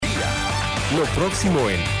Lo próximo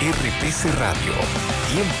en RPC Radio.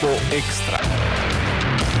 Tiempo extra.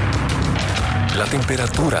 La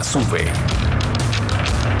temperatura sube.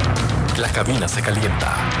 La cabina se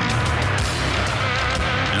calienta.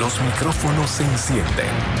 Los micrófonos se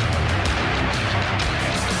encienden.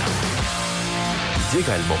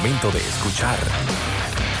 Llega el momento de escuchar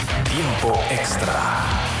Tiempo Extra.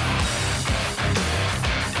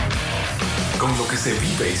 Con lo que se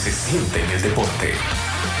vive y se siente en el deporte.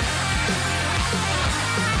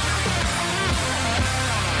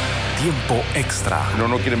 Tiempo Extra.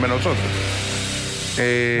 No quieren ver a nosotros.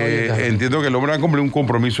 Entiendo que el hombre va a cumplir un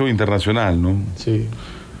compromiso internacional, ¿no? Sí.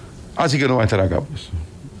 Así que no va a estar acá, pues.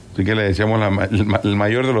 Así que le deseamos el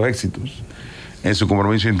mayor de los éxitos en su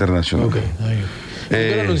compromiso internacional. Ok,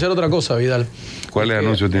 quiero anunciar otra cosa, Vidal. ¿Cuál es el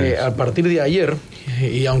anuncio tienes? A partir de ayer,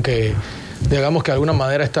 y aunque digamos que de alguna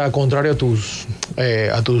manera está contrario a tus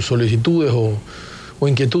solicitudes o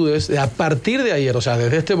inquietudes, a partir de ayer, o sea,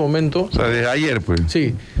 desde este momento... O sea, desde ayer, pues.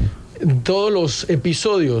 Sí. Todos los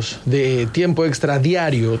episodios de Tiempo Extra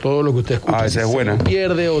diario, todo lo que usted escucha, esa es si buena. se lo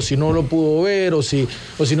pierde o si no lo pudo ver o si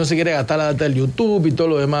no se quiere gastar la data del YouTube y todo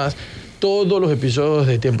lo demás, todos los episodios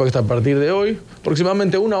de Tiempo Extra a partir de hoy,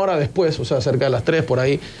 aproximadamente una hora después, o sea, cerca de las 3 por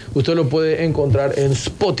ahí, usted lo puede encontrar en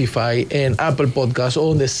Spotify, en Apple Podcasts o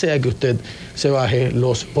donde sea que usted se baje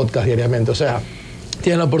los podcasts diariamente. O sea,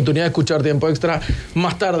 tienen la oportunidad de escuchar Tiempo Extra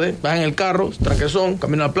más tarde, vas en el carro, tranquezón,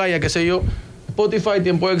 camino a la playa, qué sé yo, Spotify,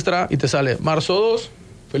 Tiempo Extra, y te sale Marzo 2,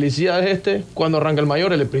 felicidades cuando arranca el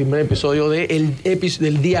mayor, el primer episodio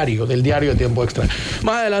del diario de Tiempo Extra.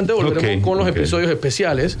 Más adelante volveremos con los episodios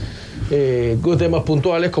especiales, con temas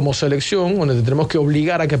puntuales como selección, donde te tenemos que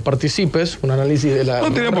obligar a que participes, un análisis de la...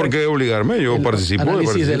 No tiene por qué obligarme, yo participo.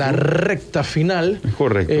 Análisis de la recta final.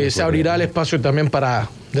 Correcto. Se abrirá el espacio también para,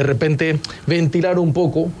 de repente, ventilar un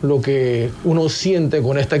poco lo que uno siente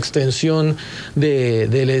con esta extensión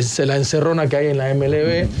de la encerrona que hay en la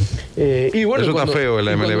MLB. Y bueno, eso está feo,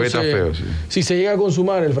 la MLB está feo. Sí. Si se llega a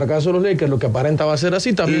consumar el fracaso de los Lakers, lo que aparenta va a ser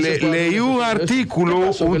así, también leí un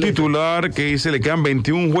artículo, un titular que dice le quedan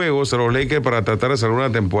 21 juegos a los Lakers para tratar de salvar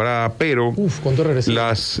una temporada, pero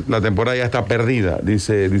la temporada ya está perdida,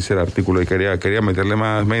 dice el artículo, y quería meterle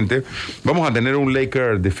más mente. Vamos a tener un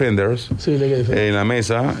Laker Defenders en la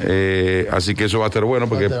mesa, así que eso va a estar bueno,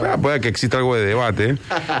 porque puede que exista algo de debate.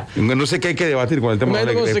 No sé qué hay que debatir con el tema de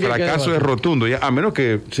los Lakers. El fracaso es rotundo, ya, a menos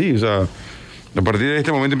que, sí, o sea, a partir de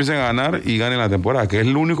este momento empiecen a ganar y ganen la temporada, que es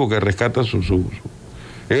el único que rescata su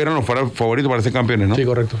ellos eran los favoritos para ser campeones, ¿no? Sí,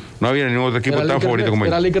 correcto. No había ningún otro equipo tan favorito como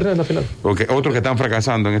ellos. Era Lakers en la final. Okay. Otros que están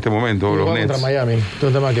fracasando en este momento, los Nets. Contra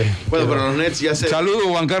Miami. Bueno, pero los Nets ya se... Saludos,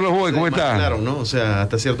 Juan Carlos Boy, ¿cómo está? Claro, ¿no? O sea,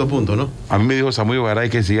 hasta cierto punto, ¿no? A mí me dijo Samuel Garay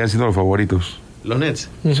que siguen siendo los favoritos. ¿Los Nets?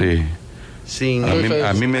 Sí. Sin...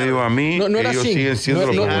 A mí me dijo a mí, no era ellos sin. siguen siendo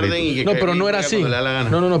los favoritos. No, pero no era sin.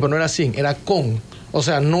 No, pero no era sin, era con. O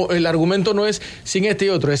sea, no, el argumento no es sin este y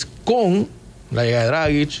otro, es con la llegada de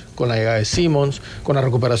Dragic, con la llegada de Simmons, con la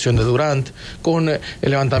recuperación de Durant, con el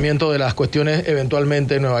levantamiento de las cuestiones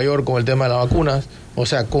eventualmente en Nueva York con el tema de las vacunas. O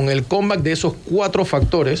sea, con el comeback de esos 4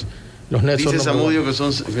 factores, los Nets dice Samudio que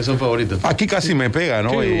son favoritos. Aquí casi me pega,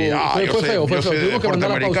 ¿no? Sí, yo soy de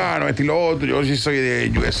norteamericano, estilo otro, yo sí soy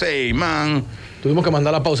de USA, man. Tuvimos que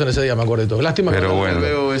mandar la pausa en ese día, me acuerdo. Lástima pero que bueno.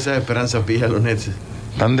 Veo esas esperanzas fijas los Nets.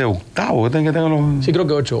 Están de octavo, ¿qué tengan los...? Sí, creo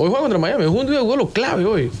que 8. Hoy juegan contra Miami, es un día de vuelo clave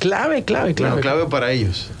hoy. Clave. Bueno, clave para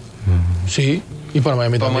ellos. Sí, y para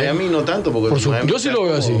Miami también. Para Miami no tanto, porque yo sí lo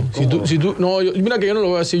veo así. Si tú, mira que yo no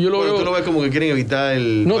lo veo así. Yo lo veo... tú lo ves como que quieren evitar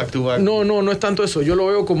el back-to-back. No es tanto eso. Yo lo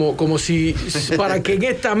veo como si para que en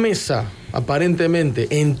esta mesa, aparentemente,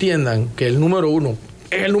 entiendan que el número 1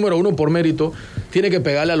 es el número 1 por mérito, tiene que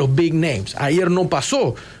pegarle a los big names. Ayer no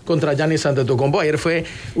pasó contra Giannis Antetokounmpo. Ayer fue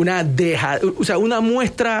una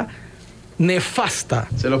muestra nefasta.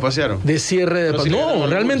 ¿Se lo pasearon? De cierre de partido. No,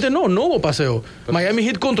 realmente no hubo paseo. Pero Miami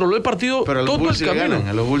Heat controló el partido pero todo Bulls el camino. Ganan.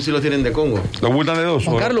 A los Bulls sí los tienen de Congo. Los Bulls dan de 2.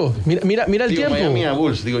 Juan Carlos, mira el tiempo. Miami a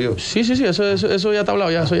Bulls, digo yo. Sí, eso ya está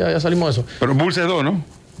hablado, ya salimos de eso. Pero Bulls es 2, ¿no?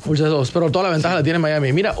 Bulls es 2, pero toda la ventaja la tiene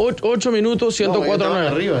Miami. Mira, 8 minutos, 104-9.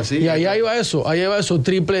 Arriba, sí. Y allá iba eso,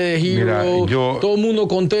 triple de Hero, todo el mundo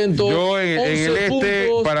contento. Yo en el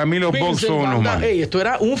puntos, para mí los Bucks son los más. Esto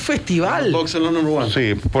era un festival. Los Bucks son los number one.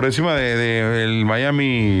 Sí, por encima del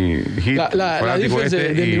Miami Heat. La diferencia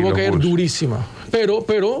de Milwaukee es durísima.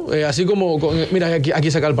 Pero así como, mira, aquí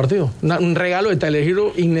saca el partido. Un regalo de Tyler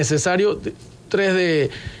Hero innecesario, 3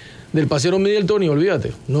 del pasero Middleton y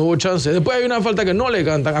olvídate, no hubo chance. Después hay una falta que no le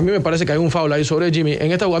cantan. A mí me parece que hay un foul ahí sobre Jimmy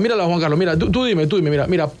en esta jugada. Mírala, Juan Carlos, mira, tú dime, mira.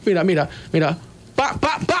 Pa.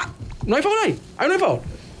 No hay foul ahí no hay foul. O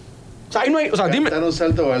sea, ahí no hay, o sea, dime. Dar un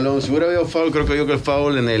salto balón. Si hubiera habido foul, creo que el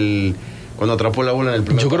foul Cuando atrapó la bola en el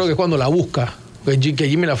primer Yo creo paso. que es cuando la busca, que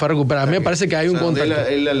Jimmy la fue a recuperar. A mí me parece que hay un donde contacto.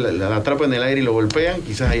 él la atrapa en el aire y lo golpean,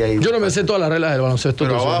 quizás ahí. Yo no me sé todas las reglas del baloncesto.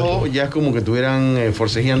 Pero tú abajo sabes. ya es como que estuvieran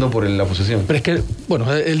forcejeando por la posesión. Pero es que,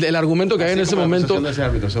 bueno, el argumento que hay Así en ese como la momento. apreciación de ese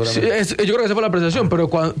árbitro, Sí, seguramente. yo creo que esa fue la apreciación, pero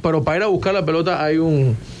para ir a buscar la pelota hay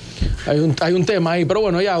un tema ahí. Pero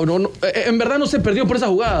bueno, ya, en verdad no se perdió por esa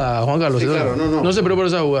jugada, Juan Carlos. Sí, claro, no. se perdió por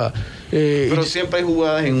esa jugada. Pero siempre hay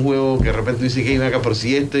jugadas en un juego que de repente dices que ven acá, pero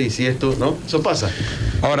si esto y si esto, ¿no? Eso pasa.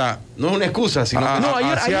 Ahora, No es una excusa, sino que No,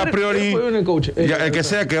 así a priori, fue el coach. el que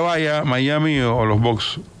sea que vaya, Miami o los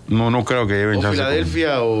Bucks, no creo que lleven o chance.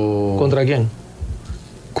 Filadelfia o ¿Contra quién?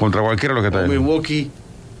 Contra cualquiera de los que está allá. Milwaukee.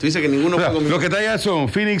 Tú dices que ninguno O sea, juega con los que Milwaukee. está allá son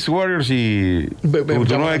Phoenix Warriors y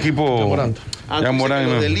tu nuevo equipo. Ja Morant. Ah, tú Ja dices Morant, que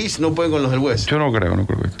los no. del East no pueden con los del West. Yo no creo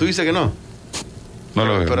que. Tú dices que no. No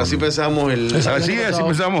lo veo. Pero así pensamos el... Así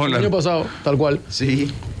pensamos el año pasado, tal cual. Sí.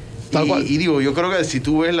 Tal cual. Y digo, yo creo que si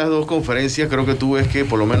tú ves las dos conferencias, creo que tú ves que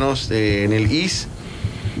por lo menos en el East,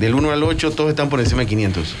 del 1 al 8, todos están por encima de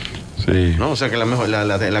 500. Sí. ¿No? O sea que la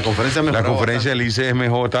conferencia mejoró. La conferencia bastante. del ICE es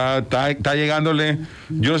mejor, está llegándole.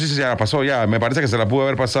 Yo no sé si se la pasó ya, me parece que se la pudo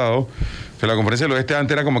haber pasado. O sea, la conferencia del oeste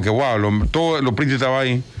antes era como que, wow, todos los Pretty estaban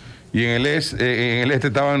ahí. Y en el este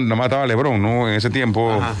nada más estaba LeBron, ¿no? En ese tiempo.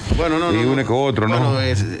 Ajá. Bueno, no. Y uno que otro, ¿no?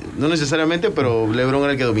 Bueno, no necesariamente, pero LeBron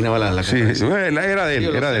era el que dominaba la Sí, conferencia. era de él, Sí,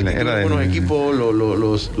 era de él. los Era de buenos él. equipos,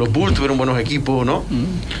 los Bulls tuvieron buenos equipos, ¿no?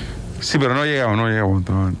 Sí, pero no llegaban.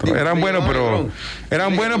 Sí, Eran buenos,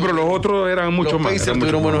 pero los otros eran mucho los más. Pacers eran mucho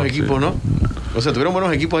tuvieron buenos más, equipos, sí. ¿no? O sea, tuvieron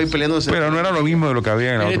buenos equipos ahí peleándose. Pero no era lo mismo de lo que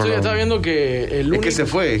había en el Esto otro ya lado. está viendo que el único... Es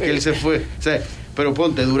que él se fue. O sea, pero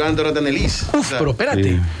ponte, Durant ahora está en el East. Uf, O sea, pero espérate.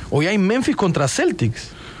 sí. Hoy hay Memphis contra Celtics.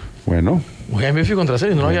 Bueno, Hoy hay Memphis contra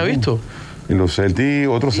Celtics, no lo había visto. y los Celtics,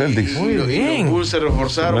 otros Celtics. Muy los bien. Bulls se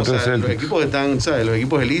reforzaron. O sea, Celtics. los equipos están, ¿sabes? Los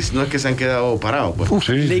equipos del East no es que se han quedado parados, pues. Uf,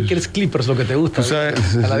 Sí. Lakers Clippers, lo que te gusta. Tú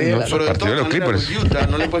sabes, A la 10 de la- no, Pero de partido de todas los maneras, Clippers. los Utah,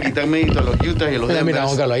 no le puedes quitar mérito a los Utah y a los Mira, Denver.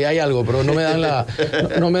 Juan Carlos, ahí hay algo, pero no me dan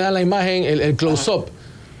no me dan la imagen, el close-up.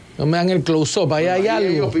 No me dan el close-up, ahí hay Ahí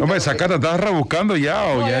hay algo. opinión. Hombre, Sacata, estás rebuscando ya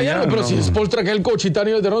o No, ahí ya, hay ya. algo, pero no. si Spolstra, que es el coach y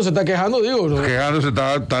Tani del terreno, se está quejando, digo. Quejándose,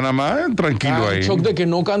 está nada más tranquilo ahí. Shock de que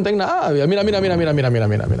no canten nada. Mira.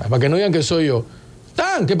 Para que no digan que soy yo.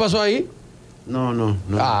 ¡Tan! ¿Qué pasó ahí? No.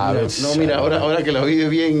 Ah, Mira, ahora que lo vi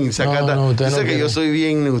bien, Sacata. No, usted Yo sé no que quiere. yo soy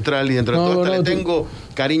bien neutral y dentro de No, todo hasta no, le tú- tengo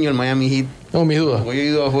cariño al Miami Heat. No, mis dudas. Porque yo he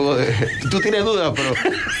ido a juegos de... Tú tienes dudas,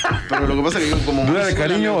 pero lo que pasa es que yo como... ¿Duda de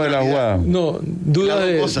cariño o de la jugada? No, dudas Las dos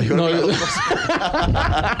de. cosas, yo no, creo que yo las dos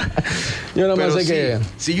cosas. yo nada más Pero sé sí, que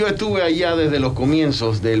si yo estuve allá desde los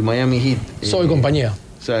comienzos del Miami Heat. soy compañía.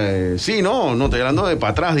 O sea, sí, no, estoy hablando de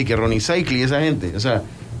para atrás, de que Ronnie Cycle y esa gente. O sea,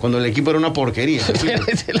 cuando el equipo era una porquería.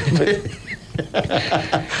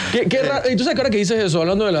 ¿Y tú sabes que ahora que dices eso,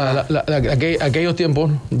 hablando de aquellos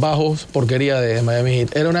tiempos bajos, porquería de Miami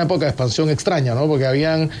Heat, era una época de expansión extraña, ¿no? Porque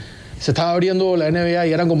se estaba abriendo la NBA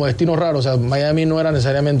y eran como destinos raros. O sea, Miami no era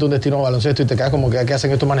necesariamente un destino baloncesto y te quedas como que ¿qué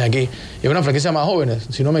hacen estos manes aquí? Y es una franquicia más jóvenes,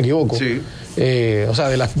 si no me equivoco. Sí. O sea,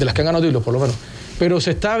 de las que han ganado títulos, por lo menos. Pero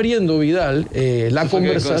se está abriendo, Vidal, la ¿Con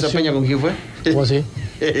esa conversación. peña con quién fue? ¿Cómo así?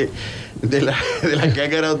 de la que ha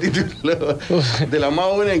ganado títulos, de la más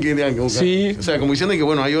joven que han ganado. Sí. O sea, como diciendo que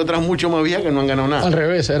bueno, hay otras mucho más viejas que no han ganado nada. Al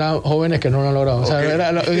revés, eran jóvenes que no lo han logrado. O sea, Ok.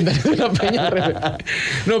 era la peña al revés.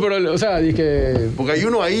 No, pero, o sea, dije. Porque hay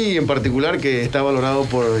uno ahí en particular que está valorado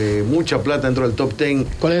por mucha plata dentro del top 10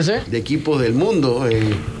 ¿Cuál es ese? de equipos del mundo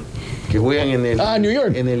que juegan en el New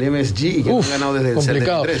York. en el MSG y que han ganado desde el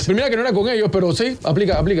complicado. 73. Pero mira que no era con ellos, pero sí,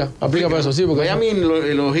 aplica para eso, sí. Porque Miami,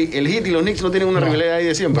 el Heat y los Knicks no tienen una rivalidad ahí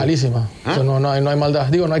de siempre. malísima. ¿Ah? O sea, no hay maldad.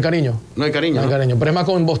 Digo, no hay cariño. No hay cariño. No hay ¿no? cariño. Pero es más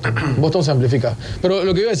con Boston. Boston se amplifica. Pero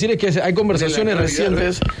lo que iba a decir es que hay conversaciones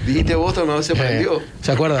recientes. Dijiste Boston, me se prendió.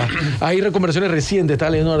 ¿Se acuerda? Hay conversaciones recientes,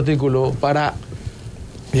 estaba leyendo un artículo, para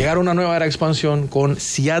llegar a una nueva era de expansión con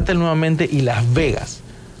Seattle nuevamente y Las Vegas,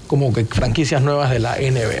 como que franquicias nuevas de la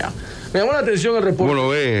NBA. Me llamó la atención el reporte. ¿Cómo lo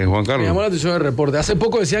ves, Juan Me llamó Carlos? la atención el reporte. Hace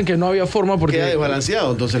poco decían que no había forma porque... Queda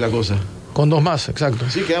desbalanceado entonces la cosa. Con dos más, exacto.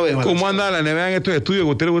 Sí, queda desbalanceado. ¿Cómo anda la NBA en estos estudios que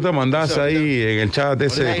a usted le gusta mandarse O sea, ahí en el chat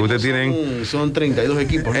ese Ahora que ustedes mismo tienen? son 32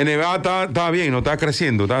 equipos. ¿no? NBA está bien, no está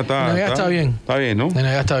creciendo. NBA está bien. Está bien, ¿no?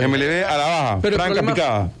 NBA está bien. MLB a la baja, Pero el franca problema-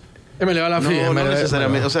 picada. Me le va la No, fría. no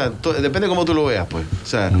necesariamente. O sea, depende de cómo tú lo veas, pues. O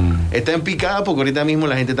sea, está en picada porque ahorita mismo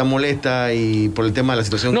la gente está molesta y por el tema de la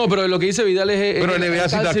situación. No, pero lo que dice Vidal es... Pero NBA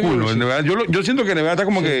sí está cool, ¿no? NBA yo siento que NBA está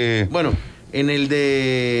como que... Bueno, en el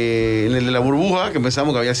de la burbuja, que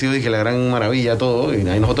pensamos que había sido dije, la gran maravilla todo, y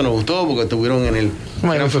a nosotros nos gustó porque estuvieron en el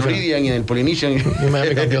Gran fue Floridian y en el Polynesian. Y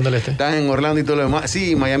Miami campeón del Este. Están en Orlando y todo lo demás.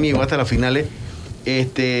 Sí, Miami llegó hasta las finales.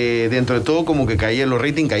 dentro de todo como que los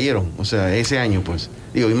ratings cayeron, o sea, ese año pues.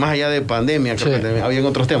 Digo, y más allá de pandemia, creo que también habían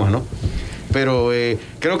otros temas, ¿no? Pero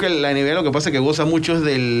creo que la NBA lo que pasa es que goza mucho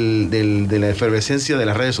de la efervescencia de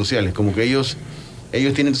las redes sociales, como que ellos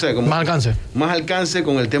tienen, ¿sabes? Como más alcance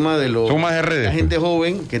con el tema de los... Son más de redes. La gente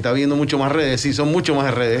joven que está viendo mucho más redes, sí, son mucho más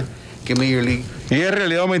de redes que Major League. Y es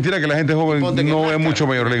realidad o mentira que la gente joven no ve mucho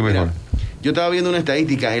Major League mejor. Yo estaba viendo una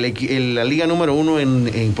estadística, la liga número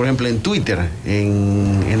 1 por ejemplo, en Twitter,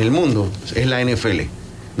 en el mundo, es la NFL,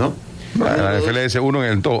 ¿no? La NFL es uno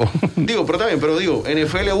en el todo. Digo,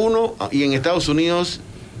 NFL 1 y en Estados Unidos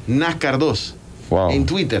NASCAR 2. Wow. En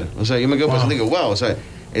Twitter. O sea, yo me quedo pensando que, wow, o sea, ese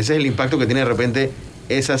es el impacto que tiene de repente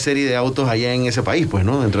esa serie de autos allá en ese país, pues,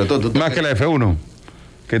 ¿no? Dentro de todo. Más que la F1.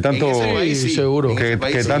 Que tanto, seguro.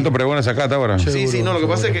 Que tanto pregona sacata ahora. Sí, no, lo que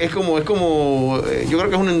pasa es que es como yo creo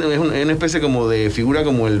que es una especie como de figura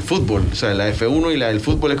como el fútbol. O sea, la F1 y la del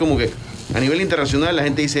fútbol es como que a nivel internacional la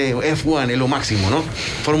gente dice F1 es lo máximo, ¿no?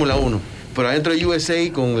 Fórmula 1. Pero adentro de USA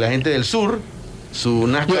con la gente del sur, su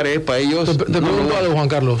NASCAR es para ellos... Te pregunto algo, Juan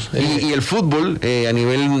Carlos. Y el fútbol a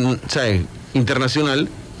nivel, ¿sabes? Internacional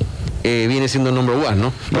viene siendo number one,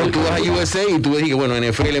 ¿no? Pero tú vas a USA y tú ves que, bueno,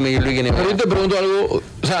 NFL, Major League, NBA. Pero yo te pregunto algo,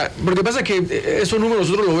 o sea, porque pasa que esos números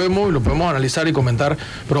nosotros los vemos y los podemos analizar y comentar,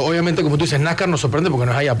 pero obviamente, como tú dices, NASCAR nos sorprende porque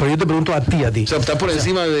no es allá. Pero yo te pregunto a ti. O sea, estás por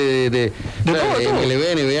encima de todo.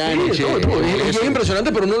 MLB, NBA, todo. Y es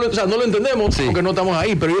impresionante, pero no lo entendemos porque no estamos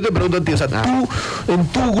ahí. Pero yo te pregunto a ti, o sea, tú, en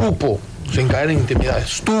tu grupo, sin caer en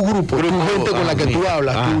intimidades, tu grupo, tu gente con la que tú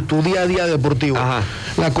hablas, tu día a día deportivo,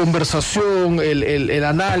 la conversación, el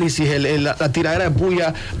análisis, la tiradera de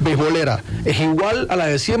puya beisbolera, ¿es igual a la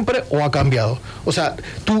de siempre o ha cambiado? O sea,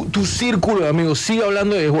 tu círculo de amigos sigue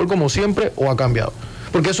hablando de béisbol como siempre o ha cambiado.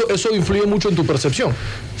 Porque eso influye mucho en tu percepción.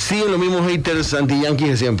 Siguen los mismos haters anti-yankees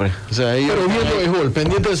de siempre. O sea, ellos pero viendo béisbol,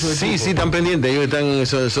 pendientes de su equipo. Sí, están pendientes. Ellos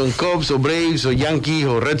son Cubs o Braves o Yankees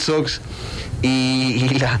o Red Sox.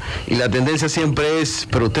 Y la tendencia siempre es,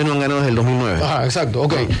 pero ustedes no han ganado desde el 2009. Exacto,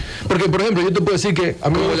 ok. Porque, por ejemplo, yo te puedo decir que...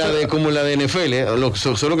 Como la de NFL,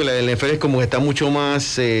 solo que la de NFL es como que está mucho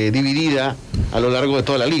más dividida a lo largo de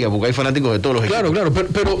toda la liga, porque hay fanáticos de todos los equipos. Claro,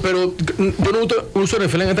 pero yo no uso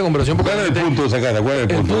NFL en esta conversación porque... ¿Cuál es el punto, Sacata? ¿Cuál es el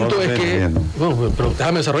punto? El punto es que... Bueno, pero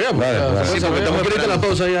déjame desarrollar. Sí, porque estamos queriendo la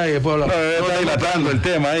pausa ya y después hablamos. No, está dilatando el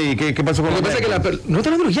tema ahí. ¿Qué pasó con lo que pasa es que no está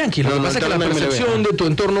hablando de los Yankees. Lo que pasa es que la percepción de tu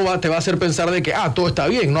entorno te va a hacer pensar de que, todo está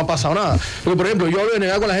bien, no ha pasado nada. Porque, por ejemplo, yo hablo de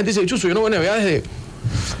NBA con la gente y dice, Chuzo, yo no veo NBA desde...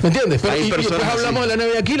 ¿Me entiendes? Pero, y después hablamos de la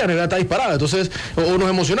NBA aquí, la NBA está disparada, entonces, o nos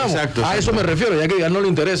emocionamos. Exacto. Eso me refiero, ya que Vidal no le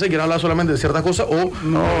interesa y quiere hablar solamente de ciertas cosas, o...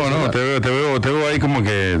 No, te veo ahí como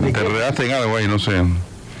que te enredaste en algo ahí, no sé.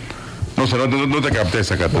 No te capté,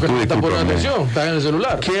 Sacata. Tú estás poniendo atención, estás en el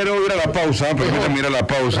celular. Quiero ir a la pausa, permítame ir a la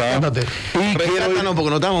pausa. Y quiero porque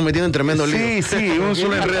nos estamos metiendo en tremendo lío. Sí, un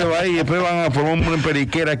solo enredo ahí, después van a formar una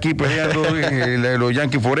periquera aquí peleando, los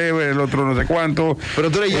Yankees Forever, el otro no sé cuánto.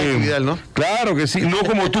 Pero tú eres Yankee, Vidal, ¿no? Claro que sí, no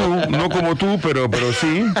como tú, pero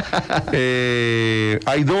sí.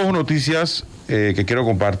 Hay dos noticias que quiero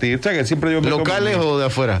compartir. O sea, que siempre yo ¿locales o de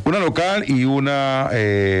afuera? Una local y una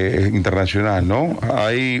internacional, ¿no?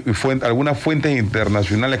 Hay algunas fuentes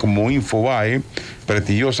internacionales como Infobae,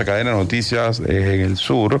 prestigiosa cadena de noticias en el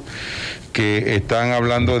sur, que están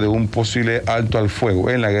hablando de un posible alto al fuego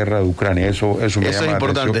en la guerra de Ucrania. Eso me llama la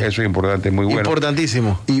atención. Eso es importante, muy bueno.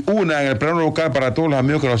 Importantísimo. Y una, en el plano local, para todos los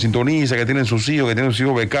amigos que nos sintonizan, que tienen sus hijos,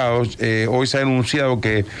 becados, hoy se ha anunciado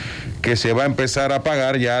que se va a empezar a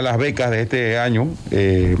pagar ya las becas de este año,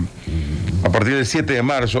 a partir del 7 de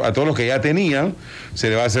marzo, a todos los que ya tenían, se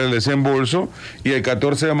le va a hacer el desembolso, y el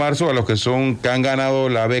 14 de marzo a los que han ganado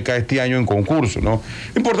la beca este año en concurso, ¿no?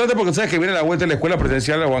 Importante porque sabes que viene la vuelta de la escuela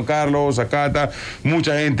presencial de Juan Carlos, Zacata,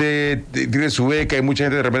 mucha gente tiene su beca y mucha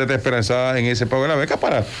gente de repente está esperanzada en ese pago de la beca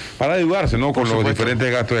para ayudarse, ¿no? Con los diferentes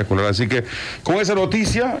gastos escolares. Así que con esa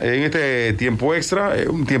noticia, en este tiempo extra,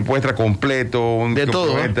 un tiempo extra completo, un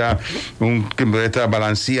tiempo extra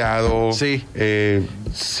balanceado,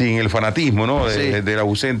 sin el fanatismo, ¿no? Del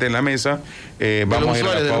ausente en la mesa. Vamos a ir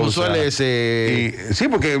a la pausa. Sí,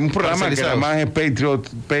 porque un programa que además es Patriot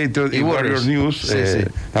y Warriors News,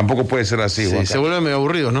 tampoco puede ser así. Se vuelve medio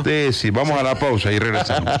aburrido, ¿no? Sí, vamos a la pausa y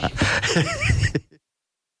regresamos.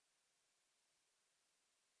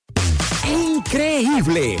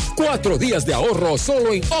 Increíble. 4 días de ahorro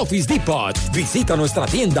solo en Office Depot. Visita nuestra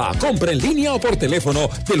tienda, compra en línea o por teléfono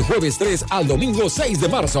del jueves 3 al domingo 6 de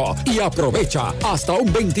marzo y aprovecha hasta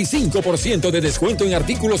un 25% de descuento en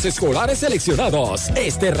artículos escolares seleccionados.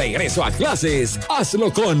 Este regreso a clases,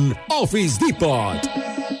 hazlo con Office Depot.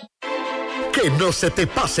 Que no se te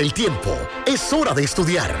pase el tiempo. Es hora de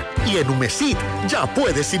estudiar y en UMESIT ya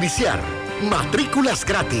puedes iniciar. Matrículas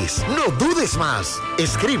gratis. No dudes más.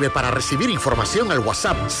 Escribe para recibir información al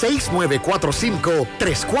WhatsApp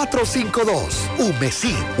 6945-3452.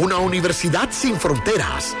 UMESID, una universidad sin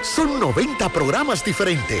fronteras. Son 90 programas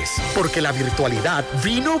diferentes, porque la virtualidad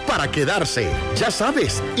vino para quedarse. Ya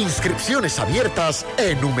sabes, inscripciones abiertas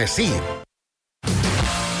en UMESID.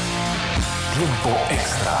 Tiempo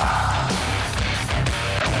extra.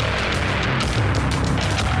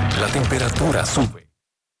 La temperatura sube.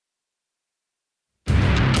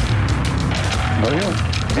 Bueno,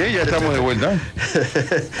 bien, ya estamos de vuelta.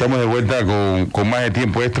 Estamos de vuelta con más de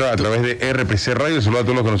tiempo extra a través de RPC Radio. Saludos a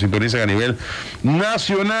todos los que nos sintonizan a nivel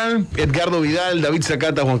nacional. Edgardo Vidal, David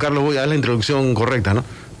Zacata, Juan Carlos Boya, la introducción correcta, ¿no?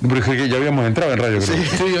 Pero creo que ya habíamos entrado en radio, creo. Sí,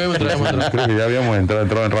 ya habíamos entrado. Creo que ya habíamos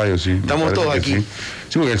entrado en radio, sí. Estamos todos aquí. Sí.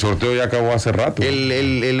 Sí, porque el sorteo ya acabó hace rato.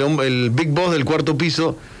 El Big Boss del cuarto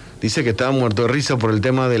piso dice que estaba muerto de risa por el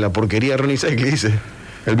tema de la porquería de Ronnie Cycle, dice.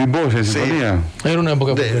 El Big Boss en sintonía. Era una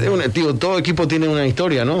época. Tío, todo equipo tiene una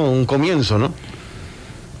historia, ¿no? Un comienzo, ¿no?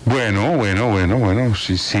 Bueno.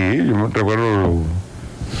 Sí, yo me recuerdo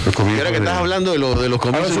los comienzos. Y ahora que estás hablando de los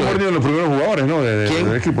comienzos. Alonso Martínez de los primeros jugadores, ¿no? ¿Quién?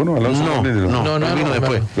 Del equipo, ¿no? Alonso Martínez. No, vino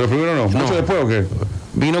después. ¿Pero primero no? ¿Mucho después o qué?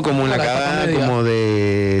 Vino como en la cagada, como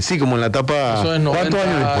de... Sí, como en la etapa... Eso es 90 ¿Cuántos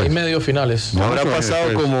años después? y medio finales. No, habrá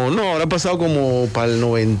pasado como para el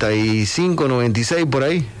 95, 96, por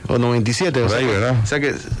ahí. O 97. Por ahí, ¿verdad? O sea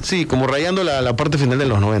que, sí, como rayando la parte final de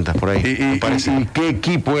los 90, por ahí. ¿Y qué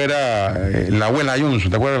equipo era la abuela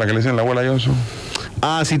Johnson? ¿Te acuerdas la que le decían la abuela Johnson?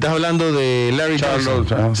 Ah, sí, estás hablando de Larry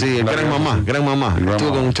Johnson. Sí, gran mamá. Estuvo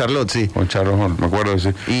con Charlotte, sí. Con Charlotte, me acuerdo de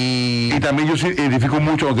ese. Y también yo sí identifico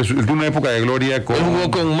mucho, aunque tuvo una época de gloria con... Él jugó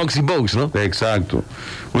con Moxie Bogues, ¿no? Exacto.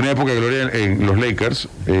 Una época de gloria en los Lakers.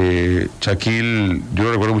 Shaquille, yo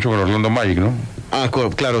lo recuerdo mucho con Orlando Magic, ¿no? Ah,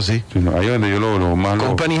 claro, sí. Sí, no, ahí donde yo lo más...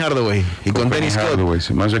 Con Penny Hardaway y con Dennis Scott.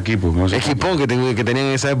 Sí, más equipos. Equipón que tenían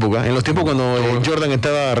en esa época, en los tiempos cuando Jordan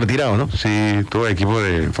estaba retirado, ¿no? Sí, todo equipo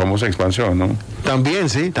de famosa expansión, ¿no? También,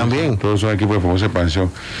 sí, también. Todos son equipos de famosa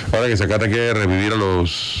expansión. Ahora que Zacata quiere revivir a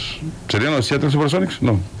los... ¿Serían los Seattle Supersonics?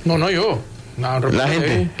 No. No, yo. No, la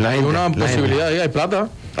gente. Hay una posibilidad ahí, hay plata.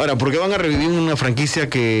 Ahora, ¿por qué van a revivir una franquicia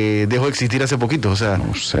que dejó de existir hace poquito? O sea,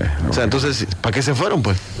 no sé. O sea, entonces, ¿para qué se fueron,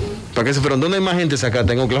 pues? ¿Para qué se fueron? ¿Dónde hay más gente,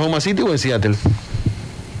 Zacata? ¿En Oklahoma City o en Seattle?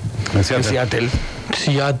 En Seattle.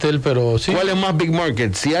 Seattle, pero sí. ¿Cuál es más big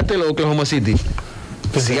market, Seattle o Oklahoma City?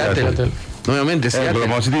 Pues Seattle. Nuevamente, Seattle.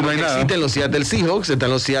 Oklahoma City no hay nada. Existen los Seattle Seahawks, están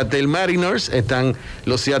los Seattle Mariners, están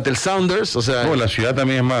los Seattle Sounders, o sea... No, la ciudad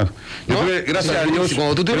también es más. ¿No? Gracias a Dios,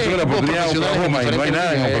 cuando tú tienes la oportunidad de Oklahoma y no hay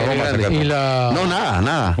nada en Oklahoma. Y la... No,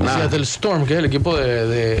 nada. Seattle Storm, que es el equipo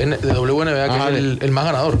de WNBA, que es el más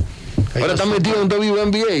ganador. Ahora estás metido en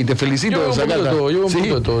WNBA y te felicito. Yo un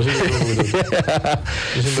poquito de todo.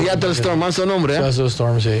 Seattle Storm, más su nombre, ¿eh? Seattle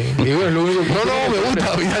Storm, sí. Y bueno, lo único que me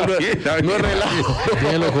gusta. No es relajo.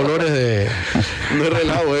 Tiene los colores de... No es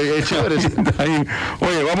relajo, es chévere.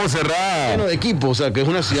 Oye, vamos a cerrar. Lleno de equipos, o sea, que es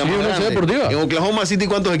una ciudad más grande. Ciudad deportiva. En Oklahoma City,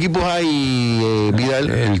 ¿cuántos equipos hay, Vidal?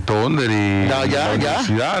 El Thunder y...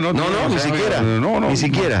 Ya. No, ni siquiera. Ni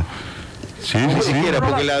siquiera. Sí, Ni siquiera,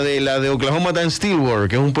 porque la de Oklahoma está en Stillwater,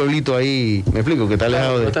 que es un pueblito ahí, me explico, que está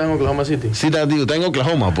alejado de... ¿No está en Oklahoma City? Sí, está en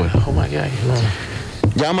Oklahoma, pues. Oklahoma, ¿qué hay? No.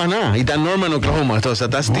 Ya más nada, y está Norman, Oklahoma. O sea,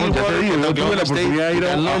 está Stillwater, yo tuve la oportunidad de ir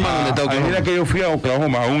a Norman, donde está Oklahoma. Mira que yo fui a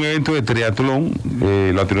Oklahoma a un evento de triatlón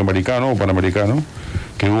latinoamericano o panamericano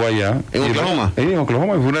que hubo allá. ¿En Oklahoma? En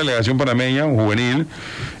Oklahoma, fue una delegación panameña, un juvenil.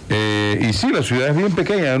 Y sí, la ciudad es bien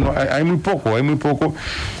pequeña, ¿no? hay muy poco.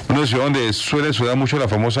 Una ciudad donde suele sonar mucho las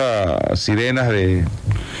famosas sirenas hay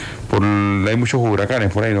muchos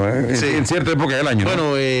huracanes por ahí, ¿no? Sí. En cierta época del año, ¿no?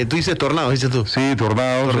 Bueno, tú dices tornados, dices tú. Sí,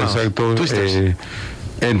 tornados. Exacto.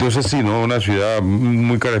 Entonces sí, ¿no? Una ciudad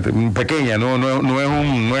muy pequeña,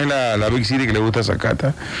 no es la Big City que le gusta a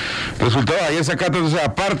Zacata. Resultados ayer Zacata, entonces,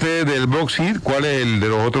 aparte del box hit, ¿cuál es el de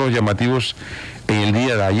los otros llamativos en el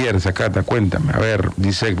día de ayer, Zacata? Cuéntame. A ver,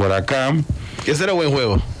 dice por acá. Que ese era buen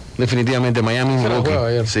juego, definitivamente. Miami Milwaukee.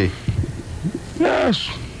 Ayer. Sí.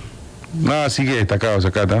 Nada sigue destacado,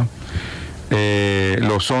 Zacata.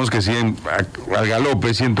 Los Suns que siguen al galope,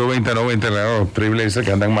 120-90, Trailblazers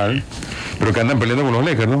que andan mal, pero que andan peleando con los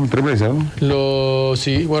Lakers, ¿no? Trailblazers, ¿no?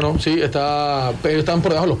 Sí, ellos están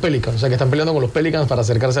por debajo de los Pelicans, o sea que están peleando con los Pelicans para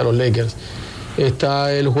acercarse a los Lakers.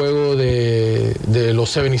 Está el juego de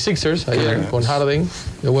los 76ers ayer con Harden,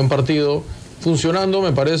 de buen partido, funcionando,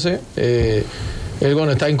 me parece. Él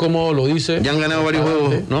está incómodo, lo dice. Ya han ganado varios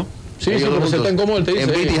juegos, ¿no? Sí, pero se está incómodo, él te dice.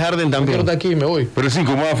 En Pitt y Harden también. Aquí me voy. Pero se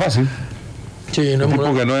incomoda fácil. Sí, no un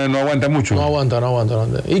tipo que no aguanta mucho. No aguanta.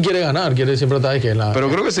 Y quiere ganar, quiere siempre estar ahí que en la... Pero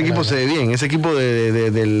creo que ese equipo se ve bien. Ese equipo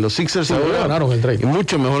de los Sixers Sí, ahora ganaron el trade. y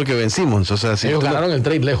mucho mejor que Ben Simmons. O sea, Ellos ganaron el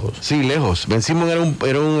trade lejos. Sí, lejos. Ben Simmons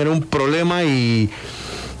era un problema y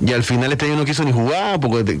al final este año no quiso ni jugar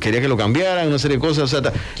porque quería que lo cambiaran, una serie de cosas. O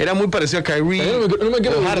sea, era muy parecido a Kyrie. No me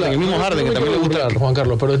quiero Harden, el mismo Harden, que también le gusta. Juan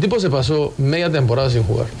Carlos, pero el tipo se pasó media temporada sin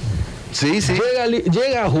jugar. Sí.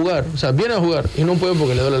 Llega a jugar, o sea, viene a jugar y no puede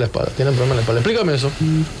porque le duele la espalda. Tiene problema en la espalda. Explícame eso.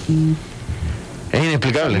 Es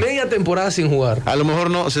inexplicable. Media temporada sin jugar. A lo mejor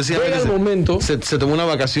no, se tomó unas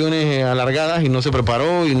vacaciones alargadas y no se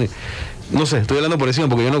preparó y no sé, estoy hablando por encima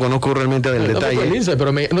porque yo no conozco realmente del detalle.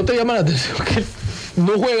 Pero no te llama la atención que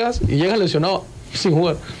no juegas y llegas lesionado sin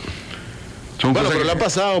jugar. Bueno, pero le ha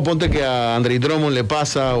pasado, ponte que a Andre Drummond le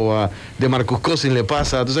pasa o a DeMarcus Cousins le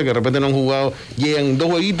pasa, entonces que de repente no han jugado, llegan 2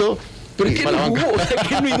 jueguitos. Pero es que no jugó, o sea,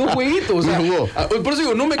 que no hay 2 jueguitos, o sea, no jugó. Por eso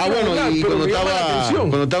digo, no me quiero jugar, y pero me llama la atención.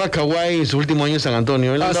 Cuando estaba Kawhi en sus últimos años en San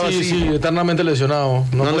Antonio, él andaba así. Sí, eternamente lesionado.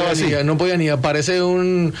 No podía ni aparecer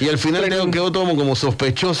un... Y al final quedó todo como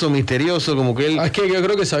sospechoso, misterioso, como que él... Es que yo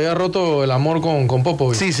creo que se había roto el amor con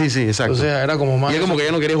Popovich. Sí, exacto. O sea, era como más... Y él como que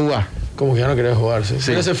ya no quería jugar. Como que ya no quería jugar, sí.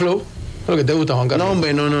 Ese flow... Lo que te gusta, Juan Carlos. No,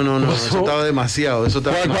 hombre, no. Eso estaba demasiado.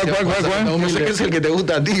 ¿Cuál? Yo sé que es el que te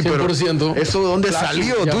gusta a ti, 100%. Pero ¿eso de dónde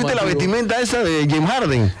salió? ¿Tuviste la vestimenta esa de James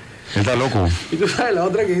Harden? Está loco. Y tú sabes la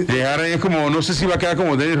otra que... James Harden es como, no sé si va a quedar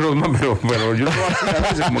como Dennis Rodman, pero yo no voy a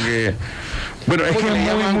veces como que... Bueno, es que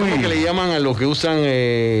 ¿Cómo que le llaman a los que usan...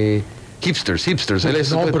 hipsters. Él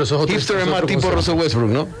es, pero eso es hipster es más tipo Russell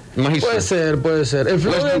Westbrook, ¿no? Más hipster. Puede ser. El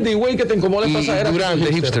flow de D-Way que te incomoda la pasada era Durant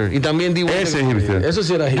de hipster. Y también D-Way. Ese es hipster. Eso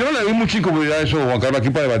sí era hipster. Yo no le vi mucha incomodidad a eso, Juan Carlos,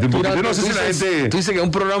 aquí para debatir. Porque yo no sé si la gente... Tú dices que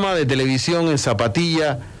un programa de televisión en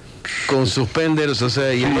zapatilla con suspenders, o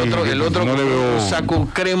sea, y el otro no con veo... un saco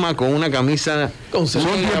crema con una camisa... Son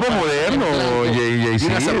tiempos modernos, y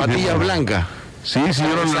unas zapatillas blancas. Sí, yo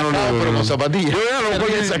no, pero con zapatillas.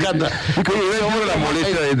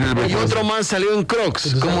 Y otro man salió en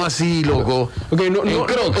Crocs. ¿Cómo así, loco? En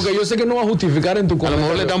Crocs. Yo sé que no va a justificar en tu comentario. A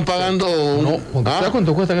lo mejor le están pagando... ¿Sabes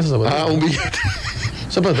cuánto cuestan esas zapatillas? Un billete.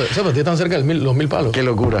 Esas zapatillas están cerca de los 1000 palos. Qué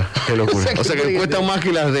locura. O sea, que cuestan más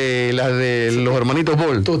que las de los hermanitos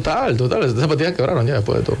Ball. Total. Esas zapatillas quebraron ya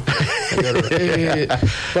después de todo.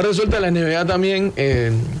 Para resulta la NBA también...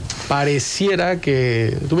 pareciera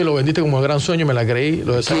que tú me lo vendiste como el gran sueño, me la creí.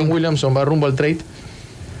 Lo de Zion Williamson va rumbo al trade.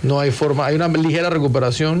 No hay forma, hay una ligera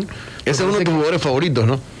recuperación. Ese es uno de tus jugadores favoritos,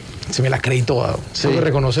 ¿no? Se me la creí toda. Tengo que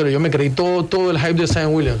reconocerlo. Yo me creí todo el hype de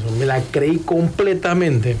Zion Williamson. Me la creí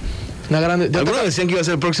completamente. Algunos decían que iba a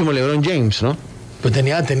ser el próximo LeBron James, ¿no? Pues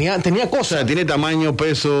tenía cosas. O sea, tiene tamaño,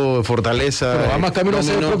 peso, fortaleza. Pero va más camino a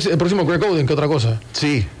ser el próximo Greg Oden que otra cosa.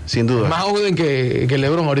 Sí, sin duda. Más Oden que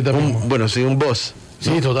LeBron ahorita mismo. Bueno, sí, un boss.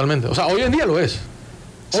 Sí, totalmente. O sea, hoy en día lo es.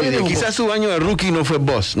 Sí, quizás su año de rookie no fue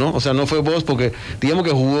boss, ¿no? O sea, no fue boss porque digamos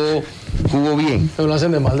que jugó bien. Me lo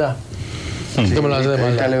hacen de maldad. Me lo hacen de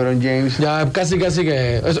maldad. LeBron James. Ya casi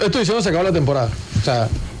que... Esto diciendo se acabó la temporada. O sea,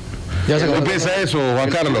 ya se acabó. ¿Qué piensa eso, Juan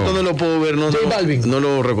Carlos? ¿Dónde lo puedo ver? J Balvin. No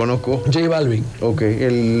lo reconozco. J Balvin. Ok,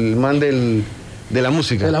 el man de la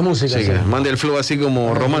música. De la música, sí. Man del flow así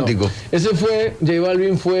como romántico. J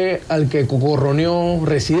Balvin fue al que cocorroneó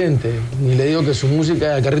Residente. Y le digo que su música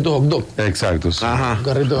era Carritos Hot Dog. Exacto, sí. Ajá.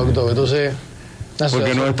 Carritos Hot Dog. Entonces...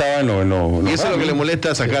 Porque no estaba en lo... Y eso es lo que le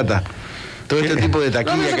molesta a Zacata. Todo este tipo de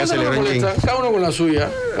taquilla que hace LeBron James. Cada uno con la suya.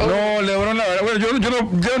 No, LeBron, la verdad, bueno,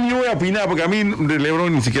 yo ni voy a opinar porque a mí de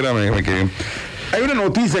LeBron ni siquiera me quedé. Hay una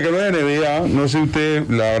noticia que no es de NBA, no sé si usted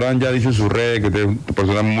la habrán ya dicho en sus redes, que ustedes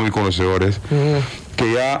personas muy conocedores,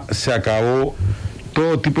 que ya se acabó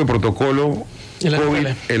todo tipo de protocolo COVID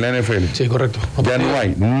en la NFL. Sí, correcto. Ya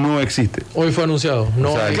no existe. Hoy fue anunciado.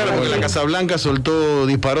 No, o sea, claro, porque la Casa Blanca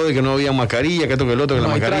disparó de que no había mascarilla, que esto que el otro, que no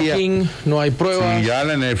la mascarilla. Tracking, no hay pruebas. Sí, ya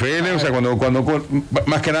la NFL, o sea, cuando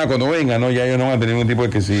más que nada cuando venga, ¿no? Ya ellos no van a tener ningún tipo de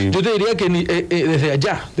que sí. Yo te diría que desde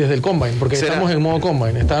allá, desde el Combine, porque estamos en modo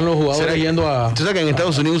Combine. Están los jugadores yendo a... Tú sabes que en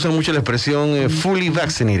Estados Unidos usan mucho la expresión fully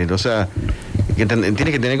vaccinated, o sea... que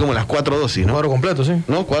tiene que tener como las 4 dosis, ¿no? Cuadro completo, sí.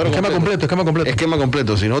 ¿No? Esquema completo. Esquema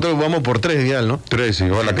completo. Si nosotros vamos por 3, Vidal, ¿no? 3, sí.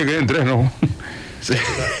 Ojalá que queden 3, ¿no? Sí.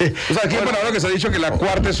 O sea, aquí ahora que se ha dicho que la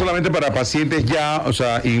cuarta es solamente para pacientes ya, o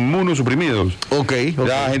sea, inmunosuprimidos. Ok.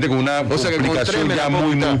 Ya gente con una complicación ya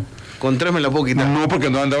muy... Con 3 me la puedo quitar. No, porque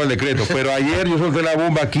no han dado el decreto. Pero ayer yo solté la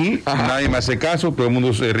bomba aquí, nadie me hace caso, todo el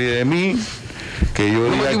mundo se ríe de mí. Que yo no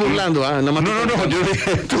me estoy burlando, no, yo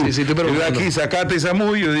dije tú. Sí, yo de aquí, Zacate y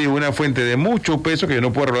Samuy, yo digo una fuente de mucho peso que yo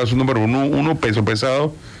no puedo revelar su número, uno peso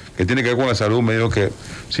pesado, que tiene que ver con la salud. Me dijo que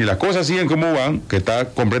si las cosas siguen como van, que está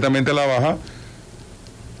completamente a la baja,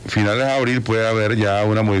 finales de abril puede haber ya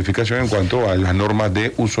una modificación en cuanto a las normas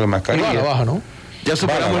de uso de mascarilla. Baja, ¿no? Ya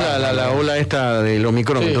superamos la ola esta del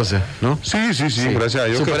Omicron, entonces, ¿no? Sí, gracias a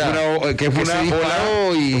Dios. Que fue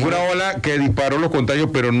una ola que disparó los contagios,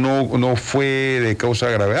 pero no fue de causa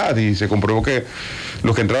de gravedad. Y se comprobó que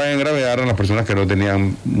los que entraban en gravedad eran las personas que no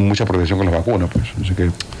tenían mucha protección con las vacunas. Pues. Así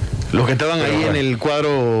que, los que estaban ahí en el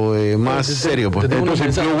cuadro más serio. Pues.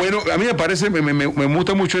 Entonces, lo bueno, a mí me parece, me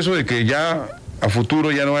gusta mucho eso de que ya a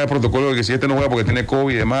futuro ya no haya protocolo de que si este no juega porque tiene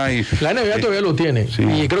COVID y demás. La NBA todavía lo tiene. Sí.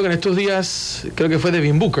 Y creo que en estos días, creo que fue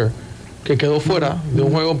Devin Booker, que quedó fuera de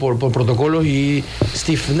un juego por protocolos, y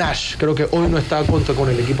Steve Nash, creo que hoy no está con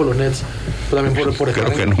el equipo de los Nets, pero también por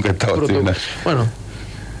creo que nunca estaba Steve Nash. Bueno.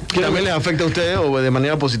 ¿También les afecta a ustedes o de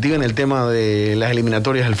manera positiva en el tema de las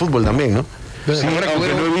eliminatorias del fútbol también, no? Sí,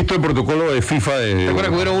 aunque no he visto el protocolo de FIFA ¿Te acuerdas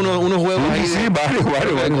que hubieron unos juegos ahí? Sí, varios.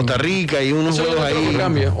 De Costa Rica y unos juegos ahí.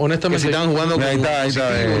 Cambia, honestamente. Que se estaban jugando con ahí está.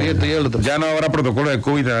 Ya no habrá protocolo de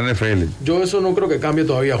COVID en la NFL. Yo eso no creo que cambie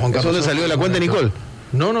todavía, Juan Carlos. ¿Eso le salió de la cuenta de Nicole?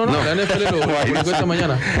 No, la NFL lo publicó esta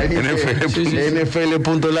mañana.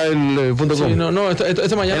 NFL.live.com. Sí, no,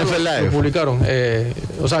 esta mañana lo publicaron.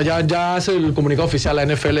 O sea, ya hace el comunicado oficial la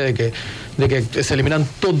NFL de que se eliminan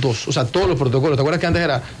todos los protocolos. ¿Te acuerdas que antes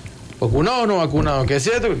era vacunado o no vacunado? Que es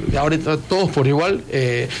cierto, ahorita todos por igual,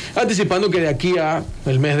 anticipando que de aquí a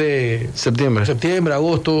el mes de septiembre,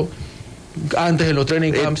 agosto, antes de los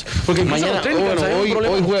training camps, porque mañana,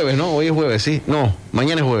 hoy jueves, ¿no? Hoy es jueves, sí. No,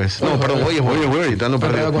 mañana es jueves. No, perdón, hoy es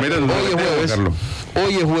jueves.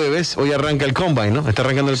 Hoy es jueves, hoy arranca el combine, ¿no? Está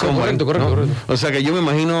arrancando el combine. Correcto. O sea que yo me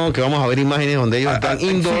imagino que vamos a ver imágenes donde ellos están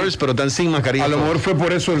indoors, pero están sin mascarilla. A lo mejor fue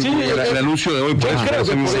por eso el anuncio de hoy.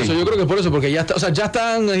 Yo creo que por eso, porque ya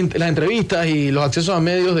están las entrevistas y los accesos a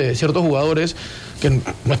medios de ciertos jugadores, que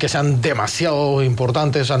no es que sean demasiado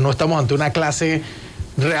importantes, o sea, no estamos ante una clase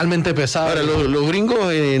realmente pesada. Ahora, los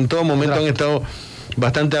gringos en todo momento han estado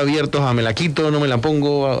bastante abiertos a me la quito, no me la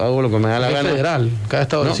pongo, hago lo que me da la gana. Es federal, cada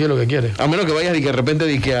estado decide lo que quiere. A menos que vayas y que de repente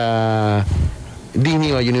a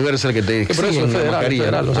Disney o a Universal que te exigen es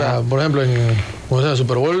federal. O sea, por ejemplo, en el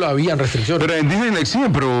Super Bowl habían restricciones. Pero en Disney le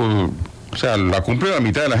exigen, pero o sea, la cumple la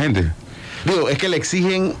mitad de la gente. Digo, es que le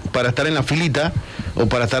exigen para estar en la filita o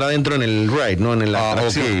para estar adentro en el ride, no en la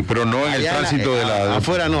atracción. Ok, pero no en el tránsito de la...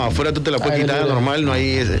 Afuera no, afuera tú te la puedes quitar normal, no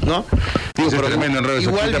hay... ¿no? Digo, pero tremendo en redes.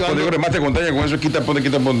 Igual más te contagia con eso, quita, ponte.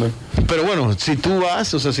 Pero bueno, si tú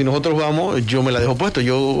vas, o sea, si nosotros vamos, yo me la dejo puesto.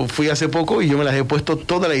 Yo fui hace poco y yo me las he puesto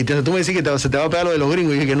toda la distancia. Tú me decís que se te va a pegar lo de los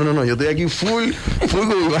gringos. Y dije que no, yo estoy aquí full con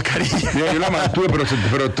mi mascarilla. Yo la mantuve, pero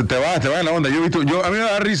te vas en la onda. A mí me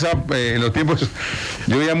da risa en los tiempos.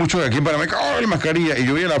 Yo veía muchos de aquí en Panamá, la mascarilla, y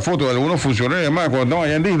yo veía la foto de algunos funcionarios demás cuando estaban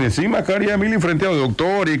allá en Disney, sin mascarilla, mil enfrentados,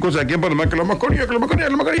 doctores y cosas aquí en Panamá, que la mascarilla.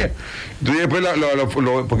 Entonces después,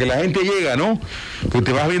 porque la gente llega, ¿no? Pues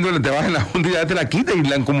te vas en la onda y ya te la quitas, y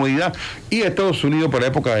la incomodidad. Y Estados Unidos para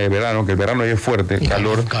época de verano, que el verano ahí es fuerte,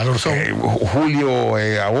 calor julio,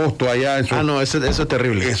 agosto allá. Eso es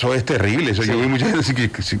terrible. Eso es terrible. Yo vi mucha gente decir que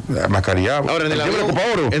mascarilla. Ahora, en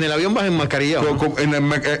el avión vas en mascarilla.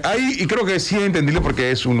 Ahí, y creo que sí es entendible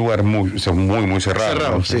porque es un lugar muy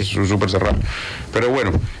cerrado. ¿no? Sí. Súper cerrado. Pero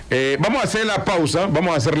bueno, vamos a hacer la pausa.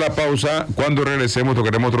 Cuando regresemos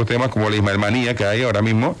tocaremos otros temas como la Ismael manía que hay ahora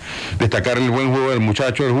mismo, destacar el buen juego del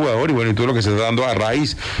muchacho, del jugador, y bueno, y todo lo que se está dando a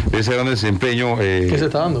raíz de ese gran desempeño. ¿Qué se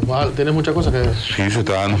está dando? Tienes muchas cosas que... Sí, se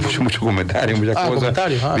está dando muchos comentarios, muchas cosas.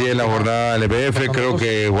 Bien, la jornada del EPF, creo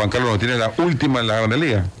que Juan Carlos nos tiene la última en la Grande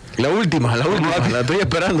Liga. La última, la estoy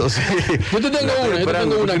esperando. Sí. Yo te tengo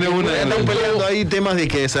una. Están peleando ahí temas de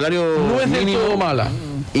que salario no es mínimo, del todo mala.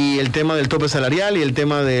 Y el tema del tope salarial y el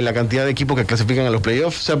tema de la cantidad de equipos que clasifican a los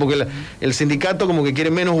playoffs. O sea, porque el sindicato como que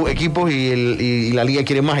quiere menos equipos y la liga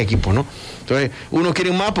quiere más equipos, ¿no? Entonces, unos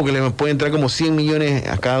quieren más porque les puede entrar como 100 millones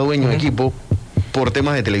a cada dueño de equipo por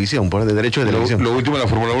temas de televisión, de derechos de televisión. Lo último de la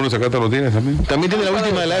Fórmula 1, Zacata lo tienes también. También tiene la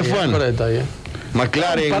última de la F1.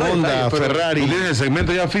 McLaren, Honda, Ferrari. ¿Y tienes el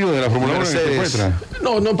segmento ya fijo de la Fórmula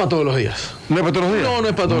 1? No para todos los días. ¿No es para todos los días? No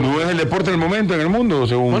es para todos los días. ¿No es el deporte del momento en el mundo?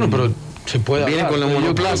 Según... Bueno, pero se puede viene hablar. Con la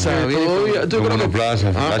monoplaza.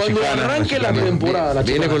 Cuando arranque la temporada.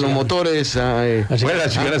 Viene con los motores. La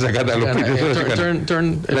chicana sacata.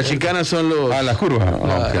 Las chicanas son los... las curvas.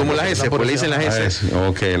 Como las S, pues le dicen las S.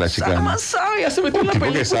 Ok, la chicana. Ya se metió en la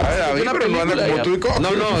película. Pero no anda como tú y Coco. No,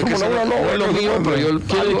 es que no es lo mío, pero yo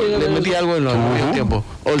le metí algo en los tiempos.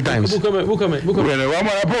 All times. Búscame. Bueno,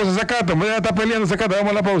 vamos a la pausa, Zacata. En vez de estar peleando, Zacata,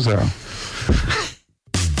 vamos a la pausa.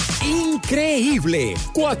 ¡Increíble!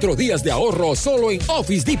 4 días de ahorro solo en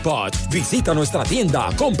Office Depot. Visita nuestra tienda,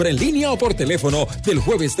 compra en línea o por teléfono del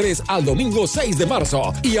jueves 3 al domingo 6 de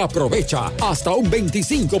marzo y aprovecha hasta un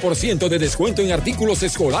 25% de descuento en artículos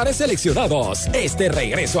escolares seleccionados. Este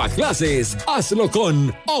regreso a clases, hazlo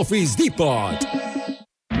con Office Depot.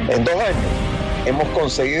 En 2 años hemos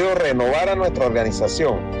conseguido renovar a nuestra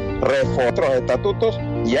organización, reformar nuestros estatutos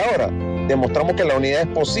y ahora demostramos que la unidad es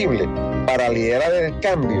posible para liderar el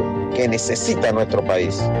cambio que necesita nuestro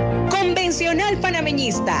país. Convencional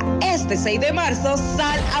Panameñista, este 6 de marzo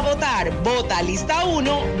sal a votar. Vota lista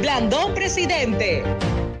 1, Blandón presidente.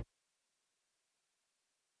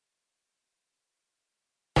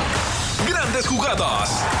 Grandes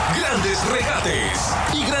jugadas, grandes regates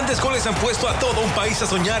y grandes goles han puesto a todo un país a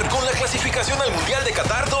soñar con la clasificación al Mundial de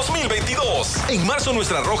Qatar 2022. En marzo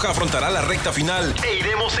nuestra roja afrontará la recta final e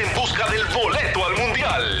iremos en busca del boleto al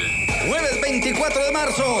Mundial. Jueves 24 de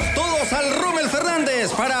marzo, todos al Rommel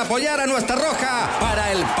Fernández para apoyar a nuestra roja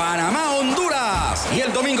para el Panamá-Honduras. Y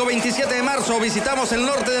el domingo 27 de marzo visitamos el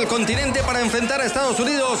norte del continente para enfrentar a Estados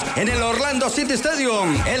Unidos en el Orlando City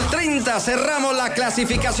Stadium. El 30 cerramos la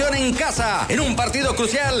clasificación en casa en un partido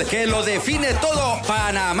crucial que lo define todo: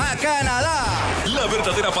 Panamá-Canadá. La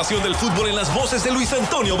verdadera pasión del fútbol en las voces de Luis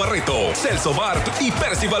Antonio Barreto, Celso Bart y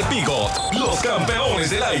Percival Pigot, los campeones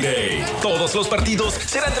del aire. Todos los partidos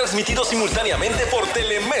serán transmitidos simultáneamente por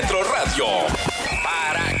Telemetro Radio.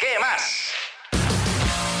 ¿Para qué más?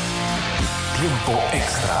 Tiempo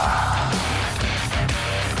extra.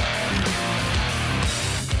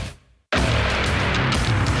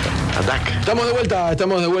 Ataque. Estamos de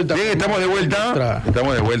vuelta. Bien, estamos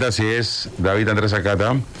de vuelta, así es. David Andrés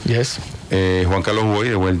Acata. Yes. Juan Carlos Boy,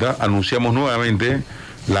 de vuelta. Anunciamos nuevamente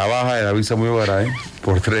la baja de David Samuel Garay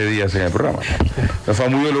por 3 días en el programa. Los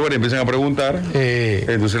famosos lugares empiezan a preguntar,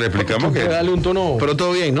 entonces le explicamos que... Darle un tono... Pero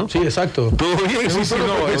todo bien, ¿no? Sí, exacto. Todo bien, sí,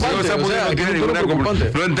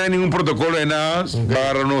 no entra en ningún protocolo de nada, va a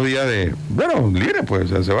agarrar unos días de... Bueno, libre, pues,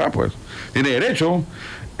 se va, pues. Tiene derecho.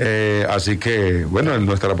 Así que, bueno, él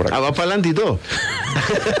no estará por aquí. Va para adelante y todo.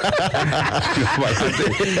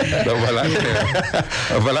 Va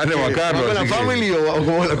para adelante, Juan Carlos. ¿Va con la family o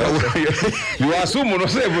cómo la cosa? Yo asumo, no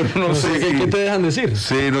sé, pero no sé. ¿Qué te dejan decir?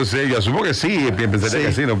 Sí, no sé, yo asumo que sí, pensaría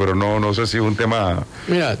que sí, no, pero no sé si es un tema...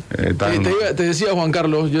 Mira, te decía Juan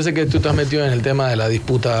Carlos, yo sé que tú estás metido en el tema de la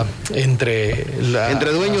disputa entre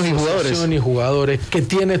dueños y jugadores, que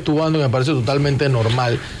tienes tu bando, que me parece totalmente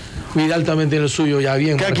normal. Vidal también tiene el suyo ya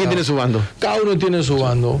bien. ¿Cada quien tiene su bando? Cada uno tiene su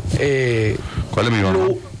bando. ¿Cuál es mi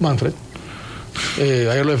bando? Manfred.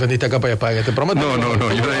 Ayer lo defendiste acá para que te prometo. No, yo no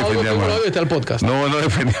defendía más. Está el podcast. No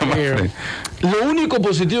defendía más. Lo único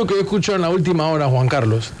positivo que he escuchado en la última hora, Juan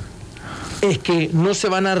Carlos, es que no se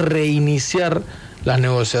van a reiniciar las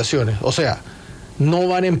negociaciones. O sea, no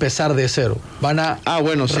van a empezar de cero. Van a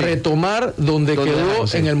retomar donde quedó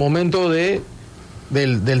en el momento del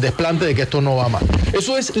desplante de que esto no va mal.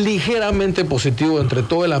 Eso es ligeramente positivo entre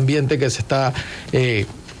todo el ambiente que se está...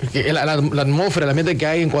 la atmósfera, el ambiente que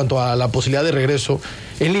hay en cuanto a la posibilidad de regreso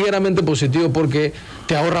es ligeramente positivo porque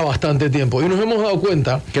te ahorra bastante tiempo. Y nos hemos dado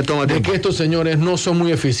cuenta de que estos señores no son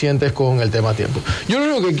muy eficientes con el tema tiempo. Yo lo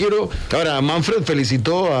único que quiero... Ahora, Manfred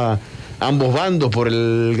felicitó a ambos bandos por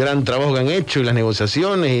el gran trabajo que han hecho y las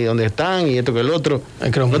negociaciones y dónde están y esto que el otro.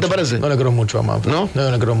 ¿No te parece? No le creo mucho a Manfred. ¿No?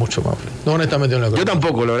 No le creo mucho a Manfred. No, honestamente no le creo. Yo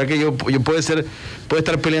tampoco, la verdad que yo puede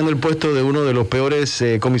estar peleando el puesto de uno de los peores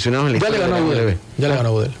comisionados en la historia. Ya le ganó a Budel. Ya le ganó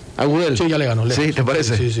a Budel. ¿A Budel? Sí, ya le ganó. ¿Sí? ¿Te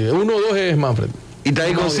parece? Sí. 1 o 2 es Manfred. ¿Y está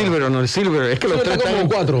ahí con Silver o no? El Silver, es que los tres están como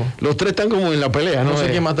 4. Los tres están como en la pelea, ¿no? No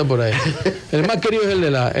sé quién mata por ahí. El más querido es el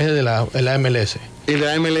de la MLS. El de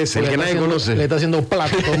la MLS, el que nadie conoce. Le está haciendo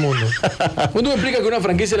plata a todo el mundo. ¿Cómo tú me explicas que una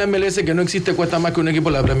franquicia de la MLS que no existe cuesta más que un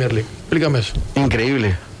equipo de la Premier League? Explícame eso.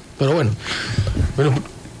 Increíble. Pero bueno. Pero es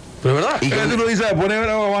verdad. ¿Y qué tú lo dices a poner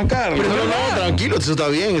a Juan Carlos? No, tranquilo, eso está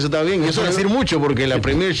bien. Eso es decir mucho porque la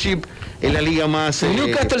Premiership es la liga más... El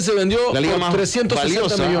Newcastle se vendió la liga por más 360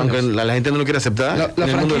 valiosa, millones. aunque la gente no lo quiere aceptar. La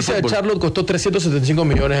franquicia de Charlotte costó 375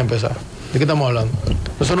 millones en empezar. ¿De qué estamos hablando?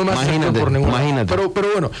 Eso no me hace por ningún lado. Imagínate. Pero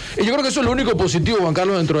bueno, yo creo que eso es lo único positivo, Juan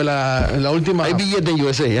Carlos, dentro de la última... Hay billetes en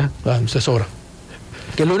USA, ¿ya? Se sobra.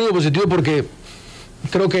 Que es lo único positivo porque...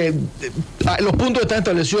 Creo que los puntos están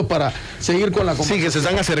establecidos para seguir con la conversación. Sí, que se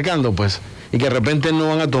están acercando, pues. Y que de repente no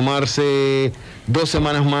van a tomarse 2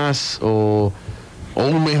 semanas más o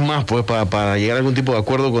un mes más, pues, para llegar a algún tipo de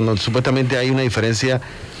acuerdo cuando supuestamente hay una diferencia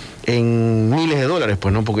en miles de dólares,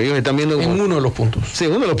 pues, ¿no? Porque ellos están viendo... En uno de los puntos. Sí,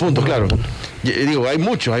 uno de los puntos, claro. Digo, hay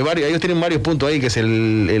muchos, hay varios, ellos tienen varios puntos ahí, que es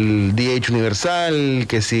el DH universal,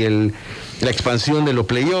 que si la expansión de los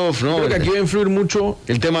playoffs, ¿no? Creo que aquí va a influir mucho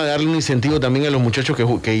el tema de darle un incentivo también a los muchachos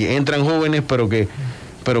que entran jóvenes, pero que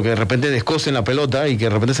de repente descosen la pelota y que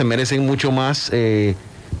de repente se merecen mucho más,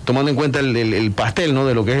 tomando en cuenta el pastel, ¿no?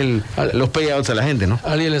 De lo que es los payouts a la gente, ¿no?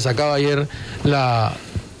 Alguien le sacaba ayer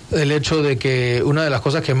el hecho de que una de las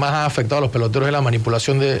cosas que más ha afectado a los peloteros es la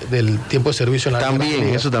manipulación del tiempo de servicio en la también,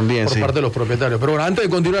 liga, eso también, por parte de los propietarios. Pero bueno, antes de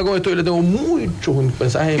continuar con esto, yo le tengo muchos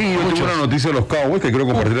mensajes. Y yo tengo una noticia de los Cowboys que quiero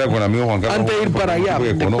compartirla con el amigo Juan Carlos. Antes de ir para allá,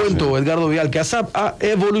 te cuento, Edgardo Vidal, que ASAP ha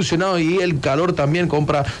evolucionado y el calor también.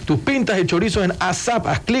 Compra tus pintas y chorizos en ASAP.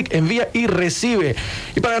 Haz clic, envía y recibe.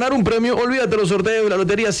 Y para ganar un premio, olvídate los sorteos, la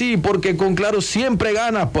lotería sí, porque con Claro siempre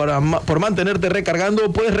ganas. Por mantenerte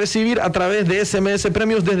recargando, puedes recibir a través de SMS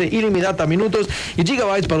premios desde ilimitada minutos y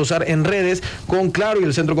gigabytes para usar en redes con Claro y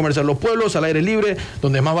el Centro Comercial Los Pueblos, al aire libre,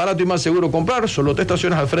 donde es más barato y más seguro comprar. Solo te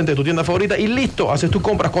estacionas al frente de tu tienda favorita y listo, haces tus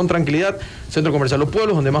compras con tranquilidad. Centro Comercial Los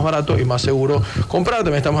Pueblos, donde es más barato y más seguro comprar.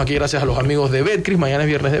 También estamos aquí gracias a los amigos de Betcris. Mañana es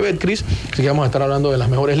viernes de Betcris, así que vamos a estar hablando de las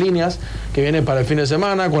mejores líneas que vienen para el fin de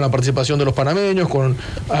semana, con la participación de los panameños, con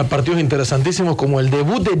partidos interesantísimos como el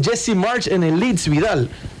debut de Jesse March en el Leeds. Vidal.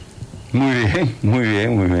 Muy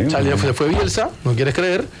bien. Se fue Bielsa, no quieres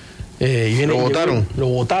creer. Y viene, lo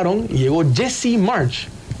votaron y llegó Jesse March.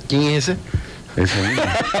 ¿Quién es ese? Ese mismo.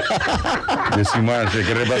 Jesse March, hay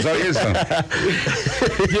que repasar eso.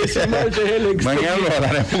 Jesse March es el ex mañana lo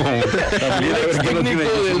hablaremos.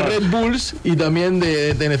 técnico del Red Bulls y también de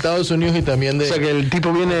en Estados Unidos y también de... O sea que el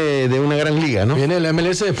tipo viene de una gran liga, ¿no? Viene de la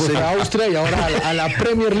MLS, después de Austria y ahora a la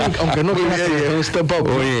Premier League, aunque no es un step up.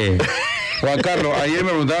 Oye, Juan Carlos, ayer me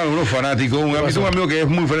preguntaban unos fanáticos, un amigo que es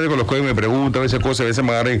muy frente con los códigos, me pregunta a veces cosas, a veces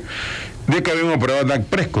me agarré de que habíamos operado a Dak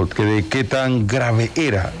Prescott, que de qué tan grave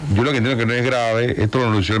era. Yo lo que entiendo que no es grave, esto lo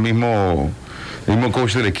anunció el mismo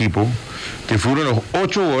coach del equipo, que fue uno de los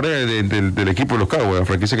 8 jugadores del equipo de los Cowboys, la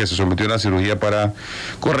franquicia que se sometió a una cirugía para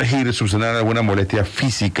corregir, subsanar alguna molestia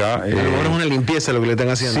física. Ahora es una limpieza lo que le están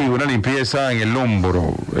haciendo. Sí, una limpieza en el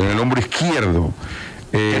hombro izquierdo.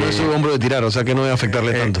 Que no es su hombro de tirar, o sea que no debe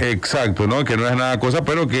afectarle tanto. Exacto, ¿no? Que no es nada cosa,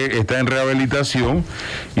 pero que está en rehabilitación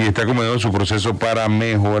y está comenzando su proceso para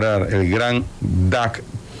mejorar. El gran Dak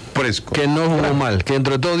Prescott. Que no jugó mal, que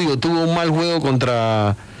entre todo tuvo un mal juego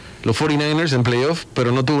contra los 49ers en playoff,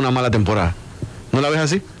 pero no tuvo una mala temporada. ¿No la ves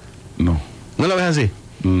así? No. ¿No la ves así?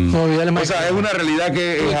 No, o sea, es una realidad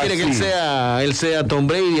que ¿Tú quieres que él sea Tom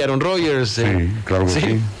Brady, Aaron Rodgers? Sí, claro que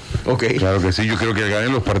sí. Okay. Claro que sí, yo quiero que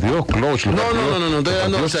ganen los partidos clutch. No, estoy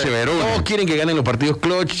dando, todos quieren que ganen los partidos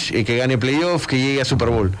clutch, que gane playoff, que llegue a Super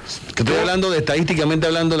Bowl. Que estoy hablando de estadísticamente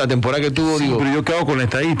hablando la temporada que tuvo, sí, pero yo quedo con la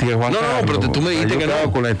estadística, Juan Carlos. No, pero tú me dijiste que no. Yo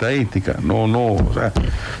quedo con la estadística. No, o sea.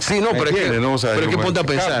 Sí, no, pero es que ponte a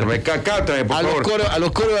pensar. A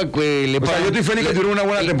los corebacks le pagan. O sea, yo estoy feliz que tuvieron una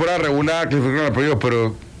buena temporada regular, que fueron a playoff,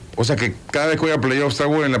 pero o sea que cada vez que voy a playoff está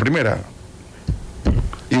bueno en la primera.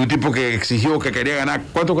 Y un tipo que exigió que quería ganar,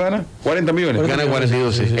 ¿cuánto gana? 40 millones. Gana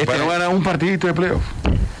 42, sí. Para no ganar un partidito de playoff.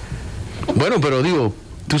 Bueno, pero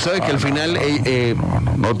tú sabes que al final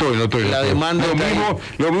no estoy. La demanda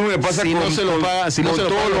lo mismo me pasa si con, no se lo paga, si no se lo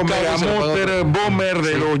todos los paga, mega monster bomber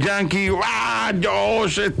de los Yankees.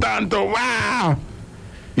 Josh es tanto,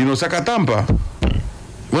 y nos saca Tampa.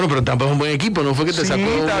 Bueno, pero Tampa es un buen equipo, ¿no fue que te sacó?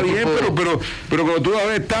 Sí, está bien, pero cuando tú vas a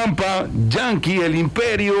ver Tampa, Yankee, el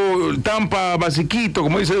Imperio, Tampa basiquito,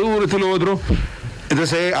 como dice Duro, esto y lo otro.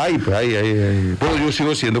 Entonces, Pero yo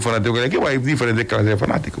sigo siendo fanático del equipo, hay diferentes clases de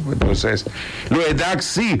fanáticos. Entonces, lo de Dak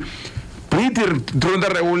sí. Pretty ronda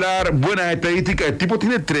regular, buenas estadísticas, el tipo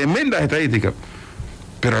tiene tremendas estadísticas.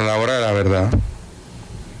 Pero a la hora de la verdad.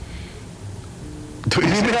 Tú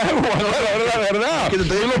dices algo, la verdad. Que yo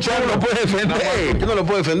no lo puedo defender. Yo no lo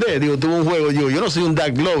puedo defender. Digo, tuvo un juego. Yo no soy un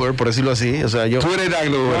Dak Lover, por decirlo así. O sea, yo. Tú eres Dak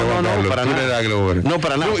Lover. No, para nada. No,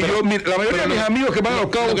 para nada. La mayoría de mis amigos que van a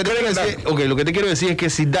los Cowboys. Lo que te quiero decir es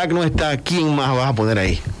que si Dak no está, ¿quién más vas a poner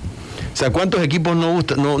ahí? O sea, ¿cuántos equipos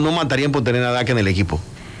no matarían por tener a Dak en el equipo?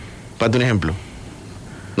 Para darte un ejemplo.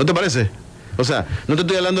 ¿No te parece? O sea, no te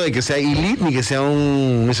estoy hablando de que sea elite ni que sea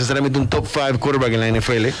necesariamente un top 5 quarterback en la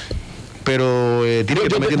NFL. Pero tiene que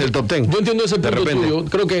estar metiendo el top 10. Yo entiendo ese punto tuyo.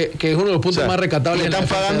 Creo que es uno de los puntos más rescatables. Le están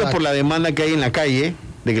pagando por la demanda que hay en la calle,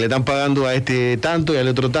 de que le están pagando a este tanto y al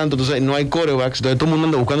otro tanto. Entonces no hay quarterbacks. Entonces todo el mundo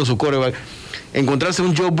anda buscando su quarterback. Encontrarse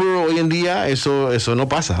un Joe Burrow hoy en día, eso no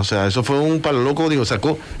pasa. O sea, eso fue un palo loco.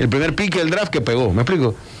 Sacó el primer pick del draft que pegó. ¿Me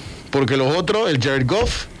explico? Porque los otros, el Jared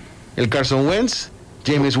Goff, el Carson Wentz,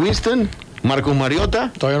 Jameis Winston, Marcus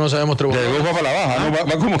Mariota. Todavía no sabemos De va para la baja, ¿no?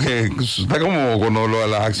 Va como que está como con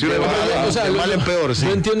las acciones. O sea, mal en peor, sí.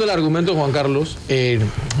 Yo entiendo el argumento de Juan Carlos en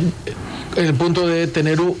el punto de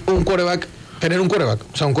tener un quarterback. Tener un quarterback.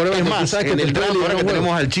 O sea, un quarterback. Es más, en el draft, ahora que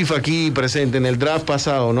tenemos al Chief aquí presente, en el draft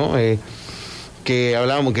pasado, ¿no? Que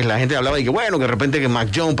hablábamos, que la gente hablaba y que bueno, que de repente que Mac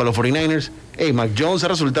Jones para los 49ers. Mac Jones ha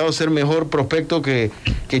resultado ser mejor prospecto que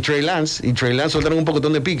Trey Lance. Y Trey Lance soltaron un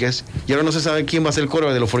pocotón de piques. Y ahora no se sabe quién va a ser el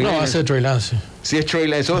quarterback de los 49ers. No, va a ser Trey Lance. Si es Trey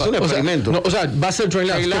Lance, eso va a ser un experimento. O sea, va a ser Trey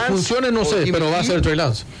Lance. Que funcione, no sé, pero va a ser Trey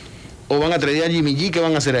Lance. O van a tradear a Jimmy G, ¿qué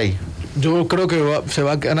van a hacer ahí? Yo creo que se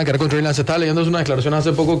van a quedar con Trey Lance. Estaba leyendo una declaración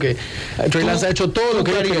hace poco que Trey Lance ha hecho todo lo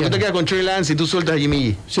que tú te quedas con Trey Lance y tú sueltas a Jimmy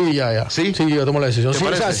G. Sí, ya. Sí, yo tomo la decisión. Sí,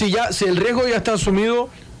 o sea, si el riesgo ya está asumido,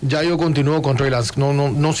 ya yo continúo con Trey Lance.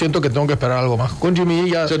 No siento que tengo que esperar algo más. Con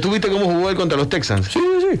Jimmy ya. O sea, ¿tú viste cómo jugó él contra los Texans? Sí.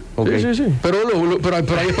 Okay. Sí. Pero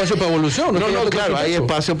hay espacio para evolución. No, claro, hay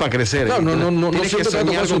espacio para crecer. Claro, no siento que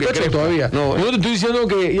tocar su techo todavía. No, yo no te estoy diciendo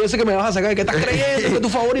que yo sé que me vas a sacar, que estás creyendo que es tu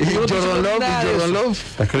favorito. Yo no estoy diciendo nada de eso.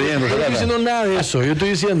 Estás creyendo. Yo no estoy diciendo nada de eso. Yo estoy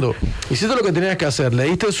diciendo, hiciste lo que tenías que hacer. Le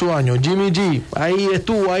diste su año. Jimmy G, ahí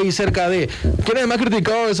estuvo ahí cerca de. ¿Quién es el más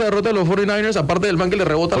criticado de esa derrota de los 49ers? Aparte del man que le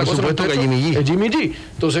rebota la cosa. Por supuesto que Jimmy G. Es Jimmy G.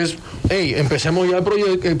 Entonces, empecemos ya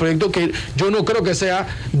el proyecto que yo no creo que sea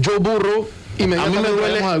yo burro. A mí me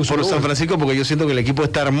duele por San Francisco porque yo siento que el equipo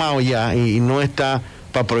está armado ya y no está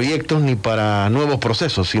para proyectos ni para nuevos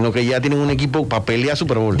procesos, sino que ya tienen un equipo para pelear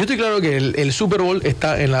Super Bowl. Yo estoy claro que el Super Bowl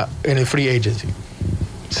está en el free agency.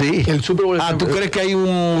 Sí. El Super Bowl ¿tú crees que hay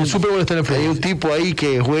un Super Bowl está en el free agency? Hay un tipo ahí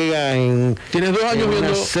que juega en tienes 2 años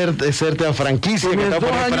viendo cierta franquicia que está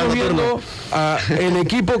 2 años viendo el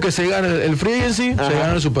equipo que se gana el free agency, se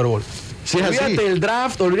gana el Super Bowl. Si olvídate el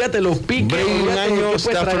draft, olvídate los piques. Un año,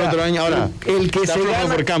 Stafford otro año. Ahora, el que se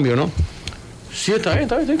gana por cambio, ¿no? Sí, está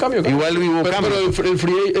bien, cambio. Igual vivo cambio. Pero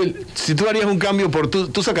si tú harías un cambio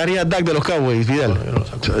tú sacarías a Dak de los Cowboys, Vidal.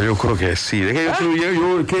 Yo creo que sí. Es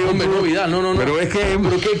que hombre, no, Vidal, no. Pero es que...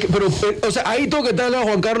 o sea, ahí tengo que estar a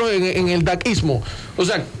Juan Carlos en el Dakismo. O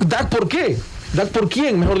sea, ¿Dak por qué? ¿Dak por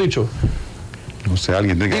quién, mejor dicho? No sé,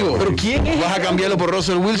 alguien tiene que... pero ¿quién es? ¿Vas a cambiarlo por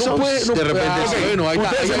Russell Wilson? De repente. Bueno,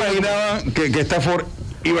 ¿ustedes se imaginaban que Stafford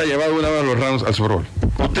iba a llevar de una vez a los Rams al Super Bowl?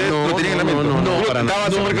 ¿Ustedes lo tenían en la mente? No, para nada.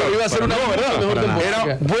 Iba a ser una ¿verdad?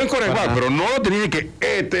 Era buen quarterback, pero no lo tenía que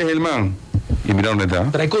este es el man. Y mira dónde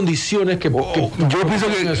está. Trae condiciones que yo pienso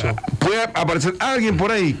que puede aparecer alguien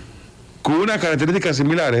por ahí con unas características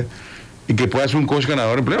similares y que pueda ser un coach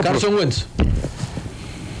ganador en playoff. Carson Wentz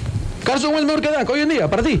mejor que Dak hoy en día,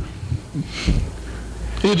 para ti.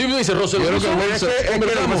 Y tú me dices, Russell Wilson,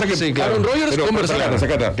 Aaron Rodgers, conversamos.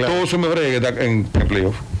 Todos son mejores que Dak en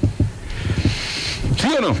playoff. ¿Sí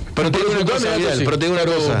o no? Pero te digo una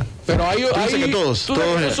cosa. Pero ahí que todos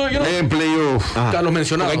en playoff. Ya los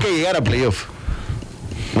mencionaba. Hay que llegar a playoff,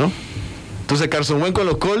 ¿no? Entonces Carson Wentz con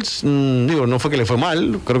los Colts, no fue que le fue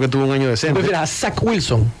mal, creo que tuvo un año decente. Prefieres a Zach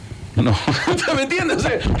Wilson. No. ¿Me entiendes? O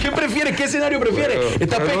sea, ¿qué prefieres? ¿Qué escenario prefieres?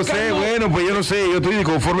 No sé, pues yo no sé, yo estoy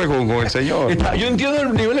conforme con el señor. Yo entiendo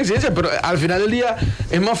el nivel de exigencia, pero al final del día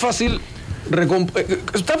es más fácil.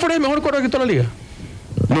 ¿Está fuera el mejor quarterback de toda la liga?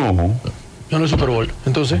 No en el Super Bowl.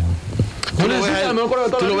 Entonces, tú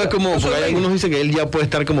lo ves como, porque hay algunos dicen que él ya puede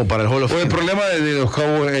estar como para el Hall of Fame. El problema de los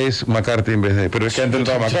Cowboys es McCarthy en vez de, pero es que antes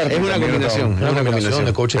estaba McCarthy. Es una combinación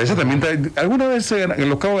de coaches. Esa también ¿alguna vez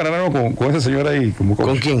los Cowboys ganaron con esa señora ahí como coach?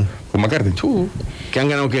 ¿Con quién? Con McCarthy. ¿Que han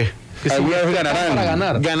ganado qué? ¿Alguna vez ganarán? Para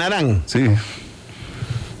ganar. ¿Ganarán? Sí.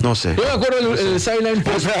 No sé. Yo me acuerdo el sideline.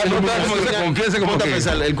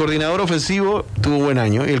 El coordinador ofensivo tuvo buen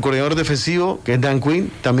año y el coordinador defensivo, que es Dan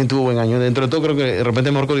Quinn, también tuvo buen año. Dentro de todo creo que de repente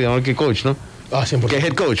es mejor coordinador que coach, ¿no? 100%. Que es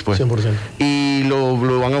head coach, pues. 100%. Y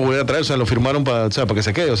lo van a volver a traer, o sea, lo firmaron para que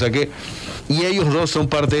se quede, o sea que... Y ellos dos son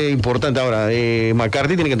parte importante. Ahora,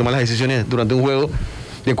 McCarthy tiene que tomar las decisiones durante un juego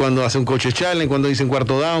de cuando hace un coach challenge, cuando dicen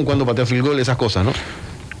cuarto down, cuando patea field goal, esas cosas, ¿no?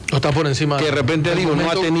 No está por encima. Que de repente,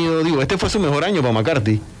 no ha tenido... este fue su mejor año para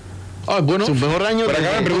McCarthy. Bueno. Su mejor año. Por acá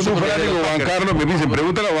me pregunta un fanático, Juan Carlos, me dicen,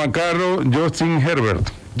 pregúntale a Juan Carlos Justin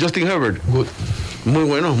Herbert. Good. Muy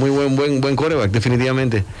bueno, muy buen quarterback,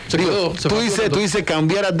 definitivamente. Tú dices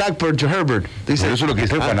cambiar a Dak por Herbert. Eso es lo que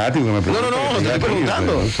dice el fanático. Me no, te estoy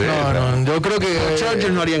preguntando. No, yo creo que los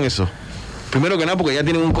Chargers no harían eso. Primero que nada, porque ya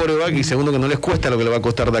tienen un quarterback y segundo que no les cuesta lo que le va a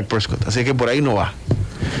costar Dak Prescott. Así que por ahí no va.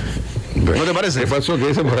 ¿No te parece? ¿Qué pasó? ¿Qué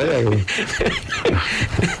dicen por allá?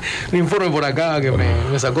 Un informe por acá que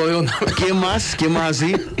me sacó de onda. ¿Quién más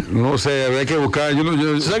así? No sé, habría que buscar.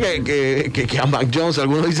 ¿Sabes que a Mac Jones,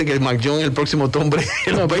 algunos dicen que Mac Jones es el próximo Tom Brady?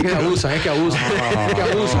 No, pero es que abusan.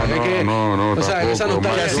 No, o sea, esa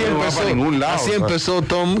nostalgia así empezó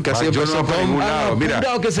Tom, que así empezó Tom. Mira,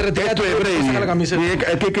 que se retira esto de Brady, es que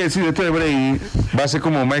hay que decir, esto de Brady va a ser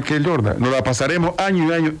como Michael Jordan. Nos la pasaremos año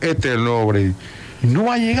y año, este es el nuevo Brady. Y no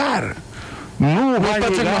va a llegar. No va a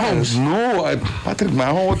Patrick llegar. Mahomes. No, Patrick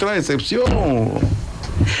Mahomes, otra decepción.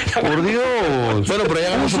 Por Dios. Bueno, pero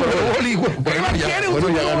ya ganó Super Bowl. Ya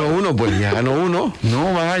ganó uno, pues ya ganó uno.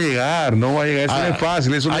 No van a llegar, no va a llegar. Eso no es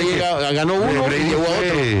fácil. Eso ganó uno y llevó a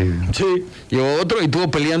otro. Sí, llevó otro y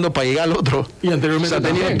estuvo peleando para llegar al otro. Y anteriormente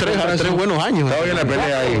tenía tres buenos años. Estaba bien la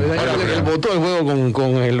pelea ahí. Él votó el juego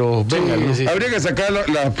con los Bengals. Sí. Habría que sacar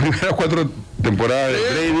las primeras 4 temporadas de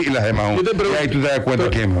Brady y las de Mahomes. Y ahí tú te das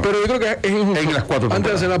cuenta quién más. Pero yo creo que es injusto. En las 4 temporadas.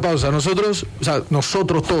 Antes de hacer la pausa,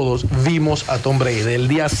 nosotros todos vimos a Tom Brady del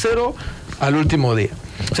día 0 al último día.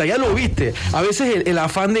 O sea, ya lo viste. A veces el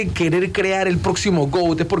afán de querer crear el próximo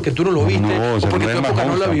GOAT es porque tú no lo viste o porque tu época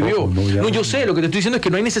no la vivió. No, yo sé, lo que te estoy diciendo es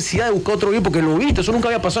que no hay necesidad de buscar otro GOAT porque lo viste. Eso nunca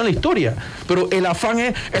había pasado en la historia. Pero el afán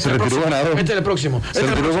es... Se retiró ganador. Este es el próximo. Se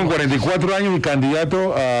retiró con 44 años y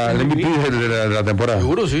candidato al MVP de la temporada.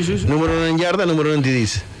 Seguro, sí. Número 1 en yarda, número 1 en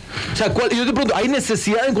TDs. O sea, yo te pregunto, ¿hay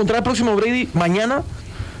necesidad de encontrar al próximo Brady mañana?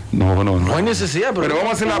 No hay necesidad, pero vamos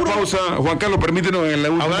a hacer la pausa. Juan Carlos, permítenos en la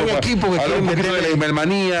última. Hablar equipo que hablar un poquito de la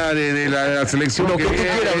Ismaelmanía, de la selección. Lo que tú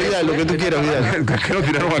quieras, Vidal, lo que tú quieras, Vidal. ¿Qué nos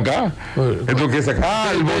tiraron acá? ¿Esto qué es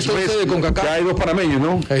acá? El beso de Concacaf. Ya hay 2 panameños,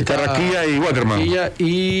 ¿no? Carrasquilla y Waterman. Carrasquilla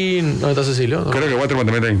y... ¿Dónde está Cecilio? Creo que Waterman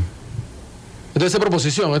te mete ahí. Entonces es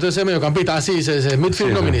proposición, entonces es mediocampista, es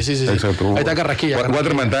midfield nominee, sí. Exacto. Ahí está Carrasquilla.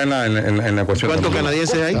 Waterman está en la ecuación. ¿Cuántos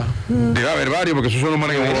canadienses hay? Debe haber varios, porque esos son los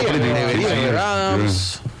manes que Debería.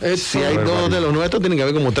 Adams. Si hay 2 de los nuestros, tienen que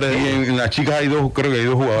haber como 3. Y en las chicas hay 2, creo que hay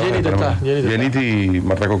 2 jugadores. Jenny y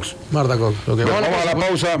Marta Cox. Marta Cox.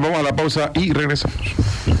 Vamos a la pausa y regresamos.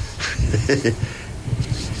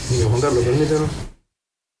 Juan Carlos, permítanos.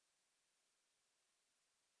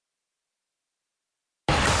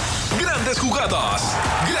 Jugadas,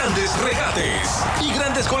 grandes regates y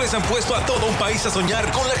grandes goles han puesto a todo un país a soñar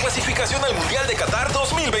con la clasificación al Mundial de Qatar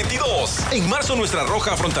 2022. En marzo nuestra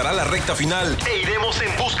roja afrontará la recta final e iremos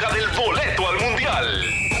en busca del boleto al Mundial.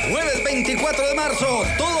 Jueves 24 de marzo,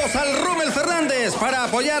 todos al Rommel Fernández para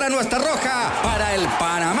apoyar a nuestra roja para el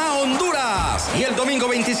Panamá-Honduras. Y el domingo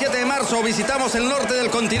 27 de marzo visitamos el norte del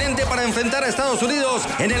continente para enfrentar a Estados Unidos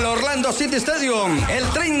en el Orlando City Stadium. El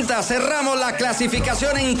 30 cerramos la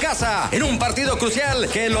clasificación en casa en un partido crucial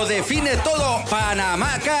que lo define todo,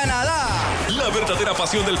 Panamá-Canadá. La verdadera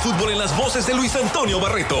pasión del fútbol en las voces de Luis Antonio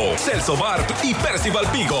Barreto, Celso Bart y Percival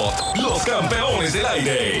Pigot, los campeones del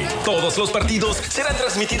aire. Todos los partidos serán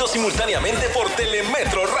transmitidos simultáneamente por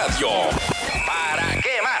Telemetro Radio. ¿Para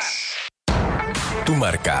qué más? Tu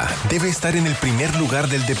marca debe estar en el primer lugar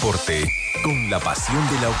del deporte, con la pasión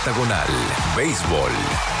de la octagonal, béisbol,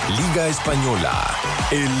 Liga Española,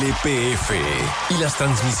 LPF y las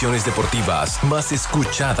transmisiones deportivas más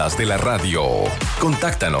escuchadas de la radio.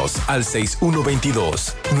 Contáctanos al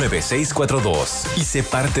 6122-9642 y sé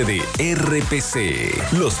parte de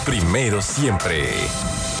RPC, los primeros siempre.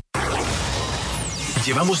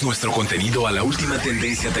 Llevamos nuestro contenido a la última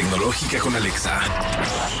tendencia tecnológica con Alexa.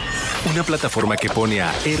 Una plataforma que pone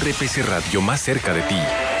a RPC Radio más cerca de ti.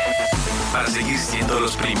 Para seguir siendo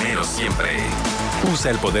los primeros siempre. Usa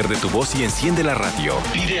el poder de tu voz y enciende la radio.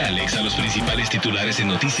 Pide a Alexa los principales titulares en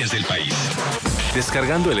noticias del país.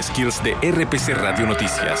 Descargando el skills de RPC Radio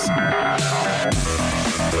Noticias.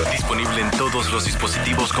 Disponible en todos los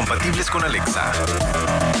dispositivos compatibles con Alexa.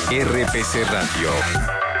 RPC Radio.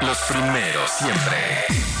 Los primeros siempre.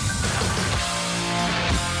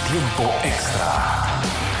 Tiempo extra.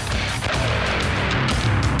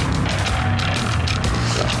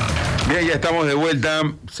 Bien, ya estamos de vuelta.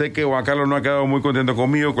 Sé que Juan Carlos no ha quedado muy contento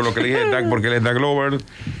conmigo con lo que le dije de Dak, porque él es Dak Lover.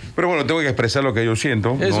 Pero bueno, tengo que expresar lo que yo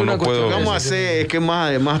siento. No puedo. Vamos a hacer, es que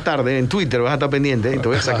más tarde en Twitter vas a estar pendiente. Te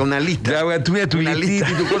voy a sacar una lista. Ya voy a tu listita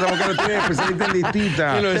y tu cosa, Juan Carlos, tienes especialista en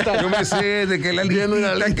listita. Yo me sé de que la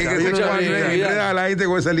listita, que se enreda a la gente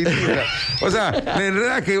con esa listita. O sea, la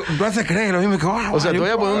enreda que tú haces creer lo mismo que o sea, te voy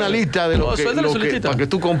a poner una lista de lo que para que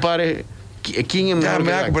tú compares. ¿Quién es mejor?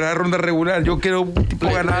 Me va a comprar ronda regular. Yo quiero un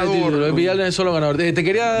tipo ganador. Vidal es solo ganador. Te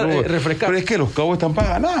quería refrescar. Pero es que los Cabos están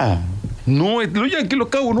para ganar. No, los Yankees, los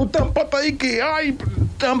Cabos no están para ahí que ay.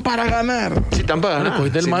 están para ganar. Sí, están para ganar. Le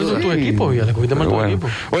cogiste el mal de tu equipo, Vidal. Le cogiste mal de tu equipo.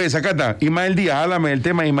 Oye, Zacata, Ismael Díaz, háblame del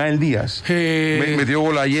tema de Ismael Díaz. Metió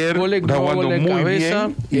gol ayer, está jugando muy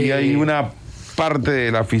bien. Y hay una parte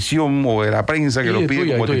de la afición o de la prensa que lo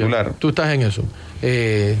pide como titular. Tú estás en eso.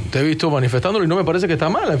 Te he visto manifestándolo y no me parece que está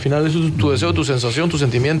mal. Al final eso es tu deseo, tu sensación, tu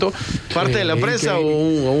sentimiento. ¿Parte de la prensa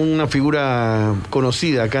o una figura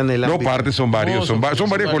conocida acá en el ámbito? No, parte, son varios. Son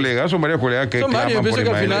varios colegas que son varios. Yo pienso que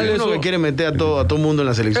al final es uno que quiere meter a todo mundo en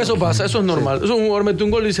la selección. Eso pasa, eso es normal. Eso es un jugador mete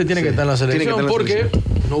un gol y se tiene que estar en la selección. Porque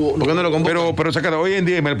no lo convocan. Pero Zacata, hoy en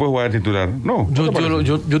día Ismael puede jugar titular. No. Yo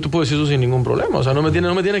te puedo decir eso sin ningún problema. O sea, no me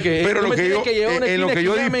tiene que. Pero no en lo que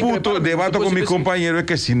yo debato con mis compañeros es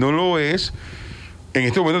que si no lo es, en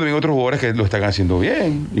este momento también hay otros jugadores que lo están haciendo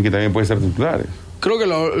bien y que también pueden ser titulares. Creo que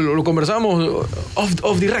lo conversamos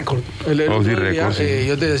off the record.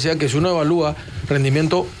 Yo te decía que si uno evalúa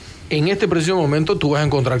rendimiento en este preciso momento, tú vas a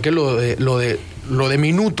encontrar que lo de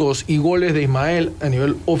minutos y goles de Ismael a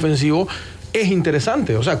nivel ofensivo es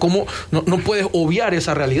interesante. O sea, cómo no puedes obviar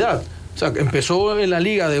esa realidad. O sea, empezó en la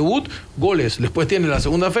liga, debut, goles. Después tiene la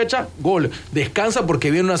segunda fecha, gol. Descansa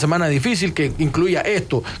porque viene una semana difícil que incluya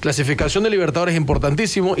esto. Clasificación de Libertadores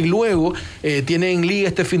importantísimo. Y luego tienen liga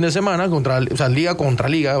este fin de semana, liga contra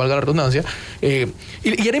liga, valga la redundancia.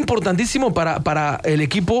 Y era importantísimo para el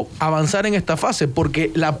equipo avanzar en esta fase,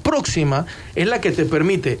 porque la próxima es la que te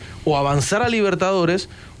permite o avanzar a Libertadores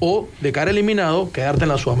o, de cara eliminado, quedarte en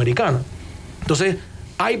la Sudamericana. Entonces,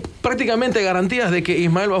 hay prácticamente garantías de que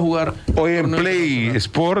Ismael va a jugar. Hoy en Play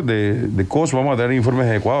Sport de COS vamos a tener informes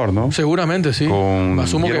de Ecuador, ¿no? Seguramente, sí. Con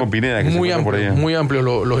Guillermo Pineda, que muy amplio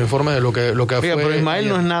los informes de lo que fue. Pero Ismael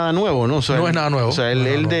no es nada nuevo, ¿no? O sea, no es nada nuevo. O sea,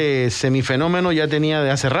 él de semifenómeno ya tenía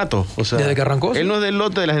de hace rato. O sea, desde que arrancó. Él no es del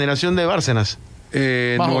lote de la generación de Bárcenas.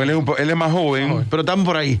 No, él es más joven. Pero están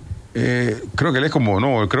por ahí. Creo que él es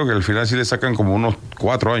creo que al final sí le sacan como unos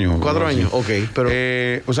 4 años. 4 años, ok. Pero,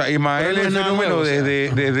 o sea, Ismael es fenómeno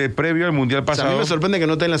desde previo al Mundial pasado. O sea, a mí me sorprende que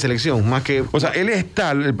no esté en la selección, más que... O sea, él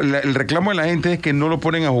está, el reclamo de la gente es que no lo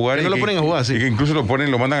ponen a jugar. Que no lo ponen a jugar, sí. Y que incluso lo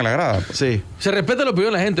mandan a la grada. Sí. Se respeta la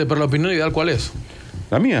opinión de la gente, pero la opinión de Vidal, ¿cuál es?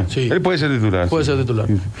 ¿La mía? Sí. Él puede ser titular. Puede ser titular.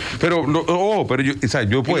 Pero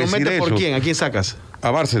yo puedo decir eso. ¿Por quién? ¿A quién sacas? A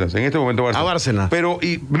Bárcenas, en este momento Bárcenas. A Bárcenas. Pero,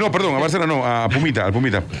 a Bárcenas no, a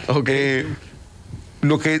Pumita. Ok.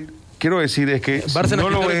 Lo que quiero decir es que Bárcenas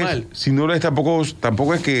si no lo es,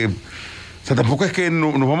 tampoco es que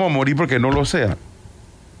nos vamos a morir porque no lo sea.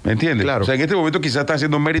 ¿Me entiendes? Claro. O sea, en este momento quizás está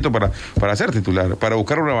haciendo un mérito para ser titular, para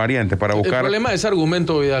buscar una variante, para buscar... El problema de ese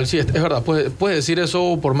argumento, Vidal, sí, es verdad, puedes decir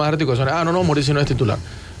eso por más articulaciones. No, morir si no es titular.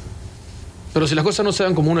 Pero si las cosas no se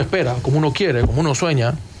dan como uno espera, como uno quiere, como uno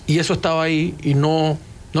sueña, y eso estaba ahí y no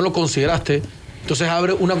lo consideraste, entonces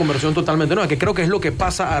abre una conversión totalmente nueva, que creo que es lo que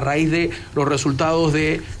pasa a raíz de los resultados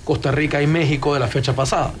de Costa Rica y México de la fecha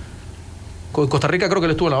pasada. Costa Rica creo que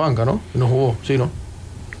él estuvo en la banca, ¿no? Y no jugó, ¿sí, no?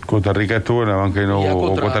 Costa Rica estuvo en la banca y no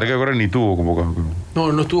jugó. Costa Rica creo que ni tuvo convocado.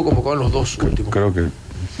 No estuvo convocado en los dos últimos. Creo que...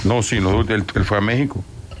 No, sí, él fue a México.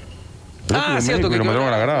 Cierto, que lo metieron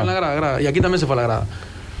a la grada. En la grada. Y aquí también se fue a la grada.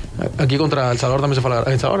 Aquí contra El Salvador también se fue a la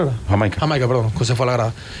grada. ¿El Salvador era? Jamaica, perdón, se fue a la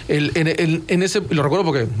grada. En ese, lo recuerdo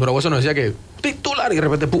porque Braguazo nos decía que titular y de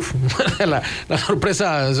repente, ¡puf! la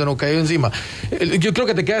sorpresa se nos cayó encima. Yo creo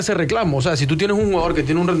que te queda ese reclamo. O sea, si tú tienes un jugador que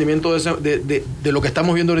tiene un rendimiento de lo que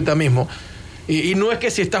estamos viendo ahorita mismo, y no es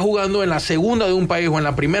que si está jugando en la segunda de un país o en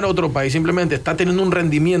la primera de otro país, simplemente está teniendo un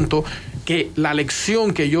rendimiento que la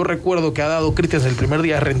lección que yo recuerdo que ha dado Cristian el primer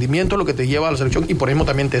día de rendimiento es lo que te lleva a la selección y por eso mismo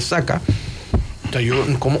también te saca. O sea,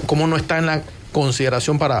 ¿cómo no está en la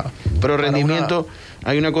consideración para... Pero rendimiento,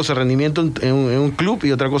 hay una cosa, rendimiento en un club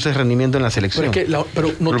y otra cosa es rendimiento en la selección. Lo que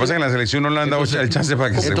pasa es que en la selección no le han dado el chance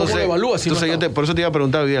para que se... ¿Cómo lo evalúas? Por eso te iba a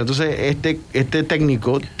preguntar, Vidal, entonces este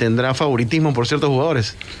técnico tendrá favoritismo por ciertos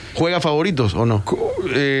jugadores. ¿Juega favoritos o no?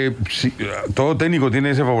 Sí, todo técnico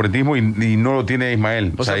tiene ese favoritismo y no lo tiene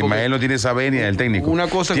Ismael. O sea, Ismael no tiene esa venia del técnico. Una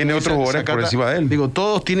cosa tiene otros jugadores por encima de él. Digo,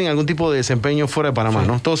 todos tienen algún tipo de desempeño fuera de Panamá,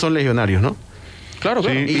 ¿no? Todos son legionarios, ¿no? Claro. Sí,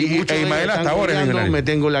 y Ismael hasta ahora es legionario. Me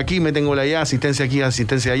tengo aquí, me tengo allá, asistencia aquí,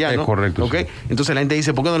 asistencia allá, ¿no? Es correcto. ¿Okay? Entonces la gente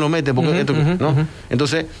dice, ¿por qué no lo mete? ¿Por qué ¿no?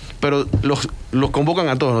 Entonces, pero los convocan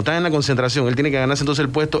a todos, no están en la concentración. Él tiene que ganarse entonces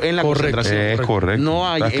el puesto en la concentración. Es correcto. No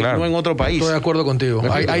hay, no en otro país. Estoy de acuerdo contigo.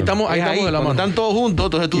 Ahí estamos de la mano. Están todos juntos,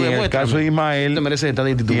 entonces tú demuestras. En el caso de Ismael, te mereces estar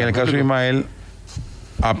de titular. Y en el caso de Ismael,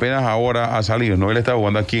 apenas ahora ha salido, ¿no? Él está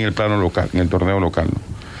jugando aquí en el plano local, en el torneo local,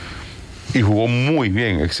 ¿no? Y jugó muy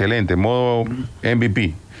bien, excelente, modo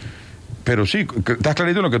MVP. Pero sí, estás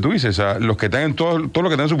clarito en lo que tú dices. O sea, los que están en todo lo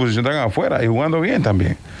que están en su posición están afuera y jugando bien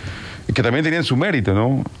también. Y que también tenían su mérito,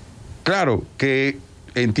 ¿no? Claro que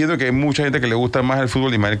entiendo que hay mucha gente que le gusta más el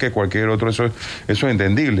fútbol de Ismael que cualquier otro, eso es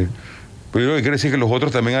entendible. Pero yo lo que quiero decir es que los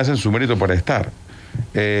otros también hacen su mérito para estar.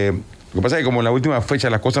 Lo que pasa es que como en la última fecha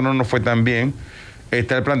las cosas no nos fue tan bien,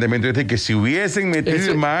 está el planteamiento que si hubiesen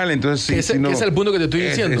metido mal, entonces sí. Ese es el punto que te estoy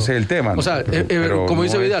diciendo. Ese es el tema. O sea, pero como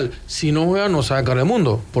dice Vidal, si no juega no saca del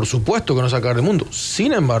mundo. Por supuesto que no saca del mundo.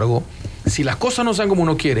 Sin embargo, si las cosas no sean como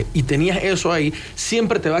uno quiere y tenías eso ahí,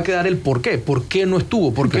 siempre te va a quedar el por qué. ¿Por qué no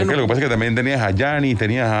estuvo? ¿Por qué no? Lo que pasa es que también tenías a Yanni,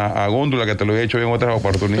 tenías a Góndola, que te lo he hecho en otras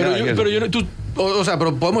oportunidades. Pero podemos estar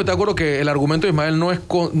de acuerdo que el argumento de Ismael no es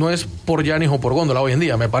por Yanni o por Góndola hoy en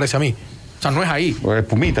día, me parece a mí. O sea, no es ahí. O es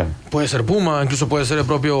Pumita. Puede ser Puma, incluso puede ser el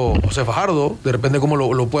propio José Fajardo, de repente cómo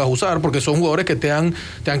lo puedas usar, porque son jugadores que te han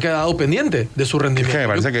quedado pendiente de su rendimiento. Es que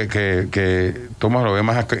me parece que Tomás lo ve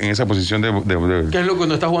más en esa posición de... ¿Qué es lo que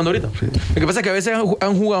no está jugando ahorita? Sí. Lo que pasa es que a veces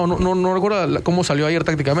han jugado, no recuerdo cómo salió ayer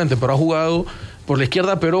tácticamente, pero ha jugado por la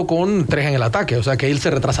izquierda, pero con 3 en el ataque. O sea, que él se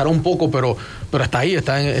retrasará un poco, pero está ahí,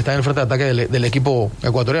 está en el frente de ataque del equipo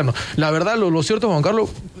ecuatoriano. La verdad, lo cierto, Juan Carlos,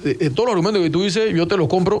 todos los argumentos que tú dices, yo te los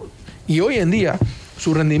compro. Y hoy en día,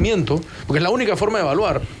 su rendimiento, porque es la única forma de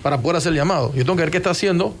evaluar para poder hacer el llamado. Yo tengo que ver qué está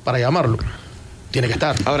haciendo para llamarlo. Tiene que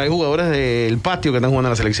estar. Ahora, hay jugadores del patio que están jugando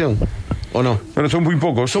en la selección, ¿o no? Pero son muy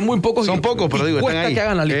pocos. Son pocos, pero digo, cuesta están ahí. Que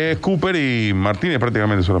hagan la lista. Es Cooper y Martínez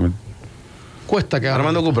prácticamente solamente. Cuesta que hagan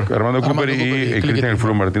Armando Cooper y Cristian El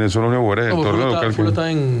Fulo Martínez son los únicos jugadores del torneo local. Fulo está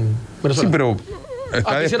en Venezuela. Sí, pero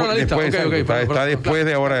está después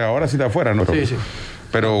de ahora sí está afuera, ¿no? Sí.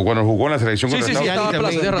 Pero cuando jugó en la selección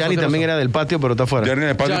Yanni también era del patio, pero está fuera. Yanni en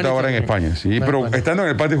el patio está ahora en España, sí. Pero estando en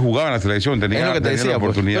el patio jugaba en la selección, tenía la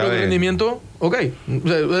oportunidad pero el rendimiento, o sea,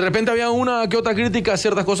 de repente había una que otra crítica a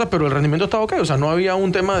ciertas cosas, pero el rendimiento estaba o sea, no había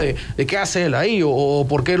un tema de qué hace él ahí o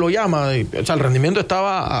por qué lo llama. O sea, el rendimiento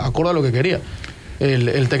estaba acorde a lo que quería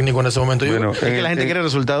el técnico en ese momento. Bueno, es que la gente quiere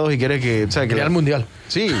resultados y quiere que... O sea, que el mundial.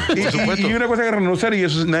 Sí, por supuesto. Y una cosa que reconocer, y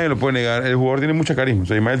eso nadie lo puede negar, el jugador tiene mucha carisma. O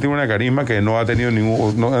sea, Ismael tiene una carisma que no ha tenido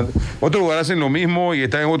ningún... otros jugadores hacen lo mismo y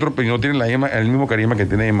están en otro, pero no tienen el mismo carisma que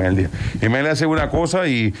tiene Ismael Díaz. Ismael hace una cosa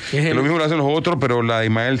y lo mismo lo hacen los otros, pero la de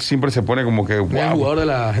Ismael siempre se pone como que... Wow. El jugador de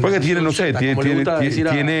la gente. Porque tiene, no sé,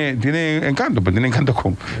 tiene encanto, pero tiene encanto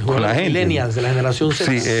con la gente. Millennials de la generación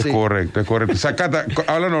Z. Sí, es correcto. Sacata,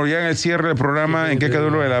 háblanos ya en el cierre del programa, ¿en qué quedó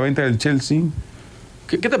lo de la venta del Chelsea?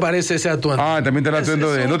 ¿Qué te parece ese atuendo? También te el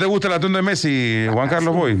atuendo ¿No te gusta el atuendo de Messi, Juan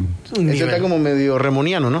Carlos Boy? Ese está como medio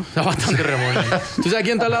remoniano, ¿no? Está bastante remoniano. ¿Tú sabes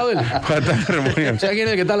quién está al lado de él? Bastante remoniano. ¿Sabes quién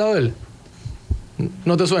es el que está al lado de él?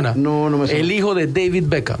 ¿No te suena? No me suena. El hijo de David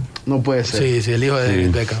Beckham. No puede ser. Sí, el hijo de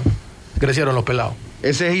David Beckham. Crecieron los pelados.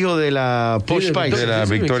 Ese es hijo de la Posh Spice. De la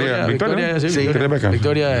Victoria Beckham.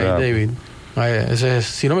 Victoria David. Ese es,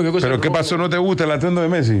 si no me equivoco. ¿Pero qué pasó? ¿No te gusta el atuendo de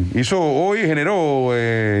Messi? Generó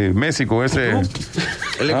Messi con ese...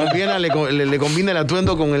 ¿Le combina el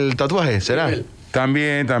atuendo con el tatuaje? ¿Será?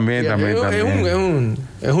 También.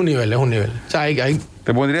 Es un nivel. O sea,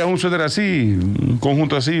 ¿Te pondrías un suéter así, un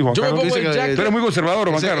conjunto así, Juan Carlos? Tú eres muy conservador,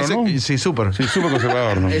 Juan Carlos, ¿no? Sí, súper. Sí, súper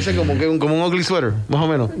conservador, ¿no? Ese como un ugly sweater, más o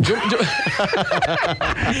menos.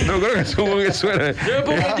 No creo que es un ugly sweater. Yo me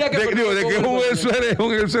pongo el jacket. De que es un ugly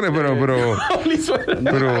sweater, pero...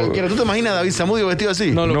 ¿Tú te imaginas a David Zamudio vestido así?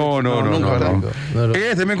 No. Él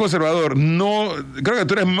es también conservador. No, creo que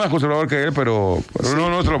tú eres más conservador que él, pero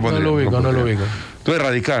no te lo pondría. No lo ubico. Tú eres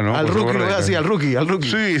radical, ¿no? Al rookie lo ves así, al rookie.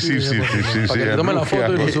 Sí. Para que le tome la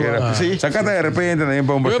foto y lo suba. Sacate de repente también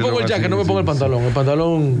para un Yo me pongo el jacket, no me pongo el pantalón. El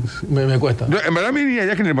pantalón me cuesta. En verdad me iría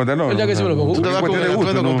jacket ni el pantalón. El jacket sí me lo pongo. Tú te vas con el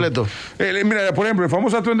atuendo completo. Mira, por ejemplo, el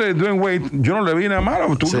famoso atuendo de Dwayne Wade, yo no le vi nada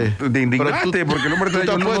malo. Tú te indignaste porque el hombre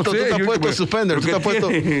te ha puesto. Tú te has puesto el suspender. Tú te has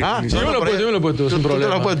puesto. Yo me lo he puesto. ¿Tú te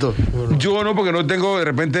lo has puesto? Yo no, porque no tengo de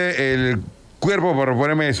repente el cuerpo para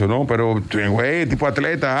ponerme eso, ¿no? Pero, güey, tipo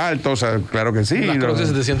atleta, alto, o sea, claro que sí. Las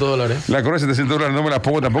crocs de $700. Las crocs de $700 no me las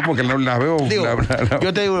pongo tampoco porque no las veo.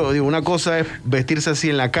 Yo te digo, una cosa es vestirse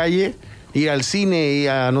así en la calle, ir al cine, ir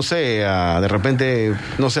a, no sé, de repente,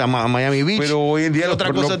 no sé, a Miami Beach. Pero hoy en día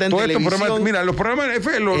otra cosa está en televisión. Mira, los programas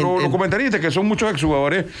los comentaristas, que son muchos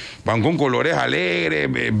exjugadores, van con colores alegres,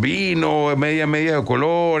 vino, media de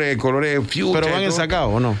colores future. Pero van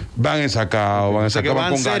ensacados, ¿o no? Van ensacados, van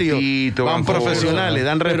con serio, gatito, van profesionales,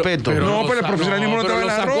 dan respeto. No, pero el profesionalismo no te va en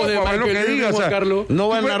la ropa, es lo que digas. No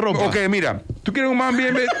va en la ropa. Ok, mira, tú quieres un man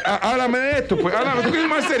bien, háblame de esto, pues. Tú quieres un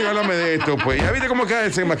man serio, háblame de esto, pues. Ya viste cómo queda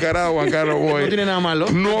desenmascarado, Juan Carlos. No tiene nada malo.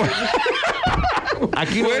 No.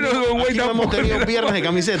 Aquí no hemos tenido piernas de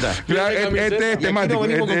camiseta. Claro, este es temático. No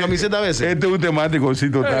venimos con camiseta a veces. Este es un temático,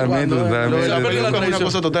 sí, totalmente. La película es una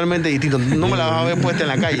cosa totalmente distinta. No me la vas a ver puesta en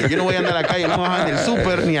la calle. Yo no voy a andar a la calle, no me vas a ver al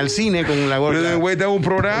súper ni al cine con la gorra. Pero güey, te hago un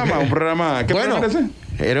programa. ¿Qué programa es ese?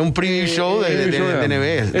 Era un preview show de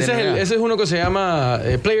NBA. Ese es uno que se llama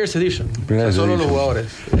Players Edition. Solo los jugadores.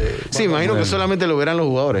 Sí, imagino que solamente lo verán los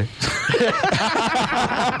jugadores.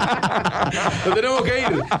 Nos tenemos que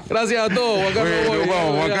ir. Gracias a todos.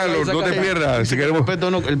 Juan Carlos, no te pierdas. Si queremos...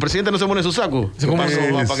 El presidente no se pone su saco. ¿Cómo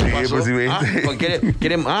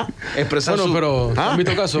 ¿Quieren expresar su... pero ¿se han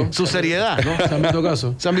visto caso? Su seriedad, ¿no? ¿Se han visto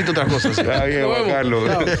caso? Se han visto otras cosas. Está bien, Juan Carlos.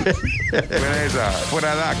 Buena esa.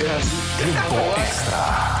 Fuera DAC. Tiempo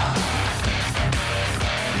extra.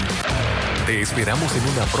 Te esperamos en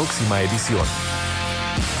una próxima edición.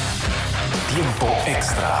 Tiempo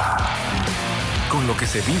extra. Con lo que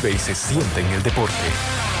se vive y se siente en el deporte.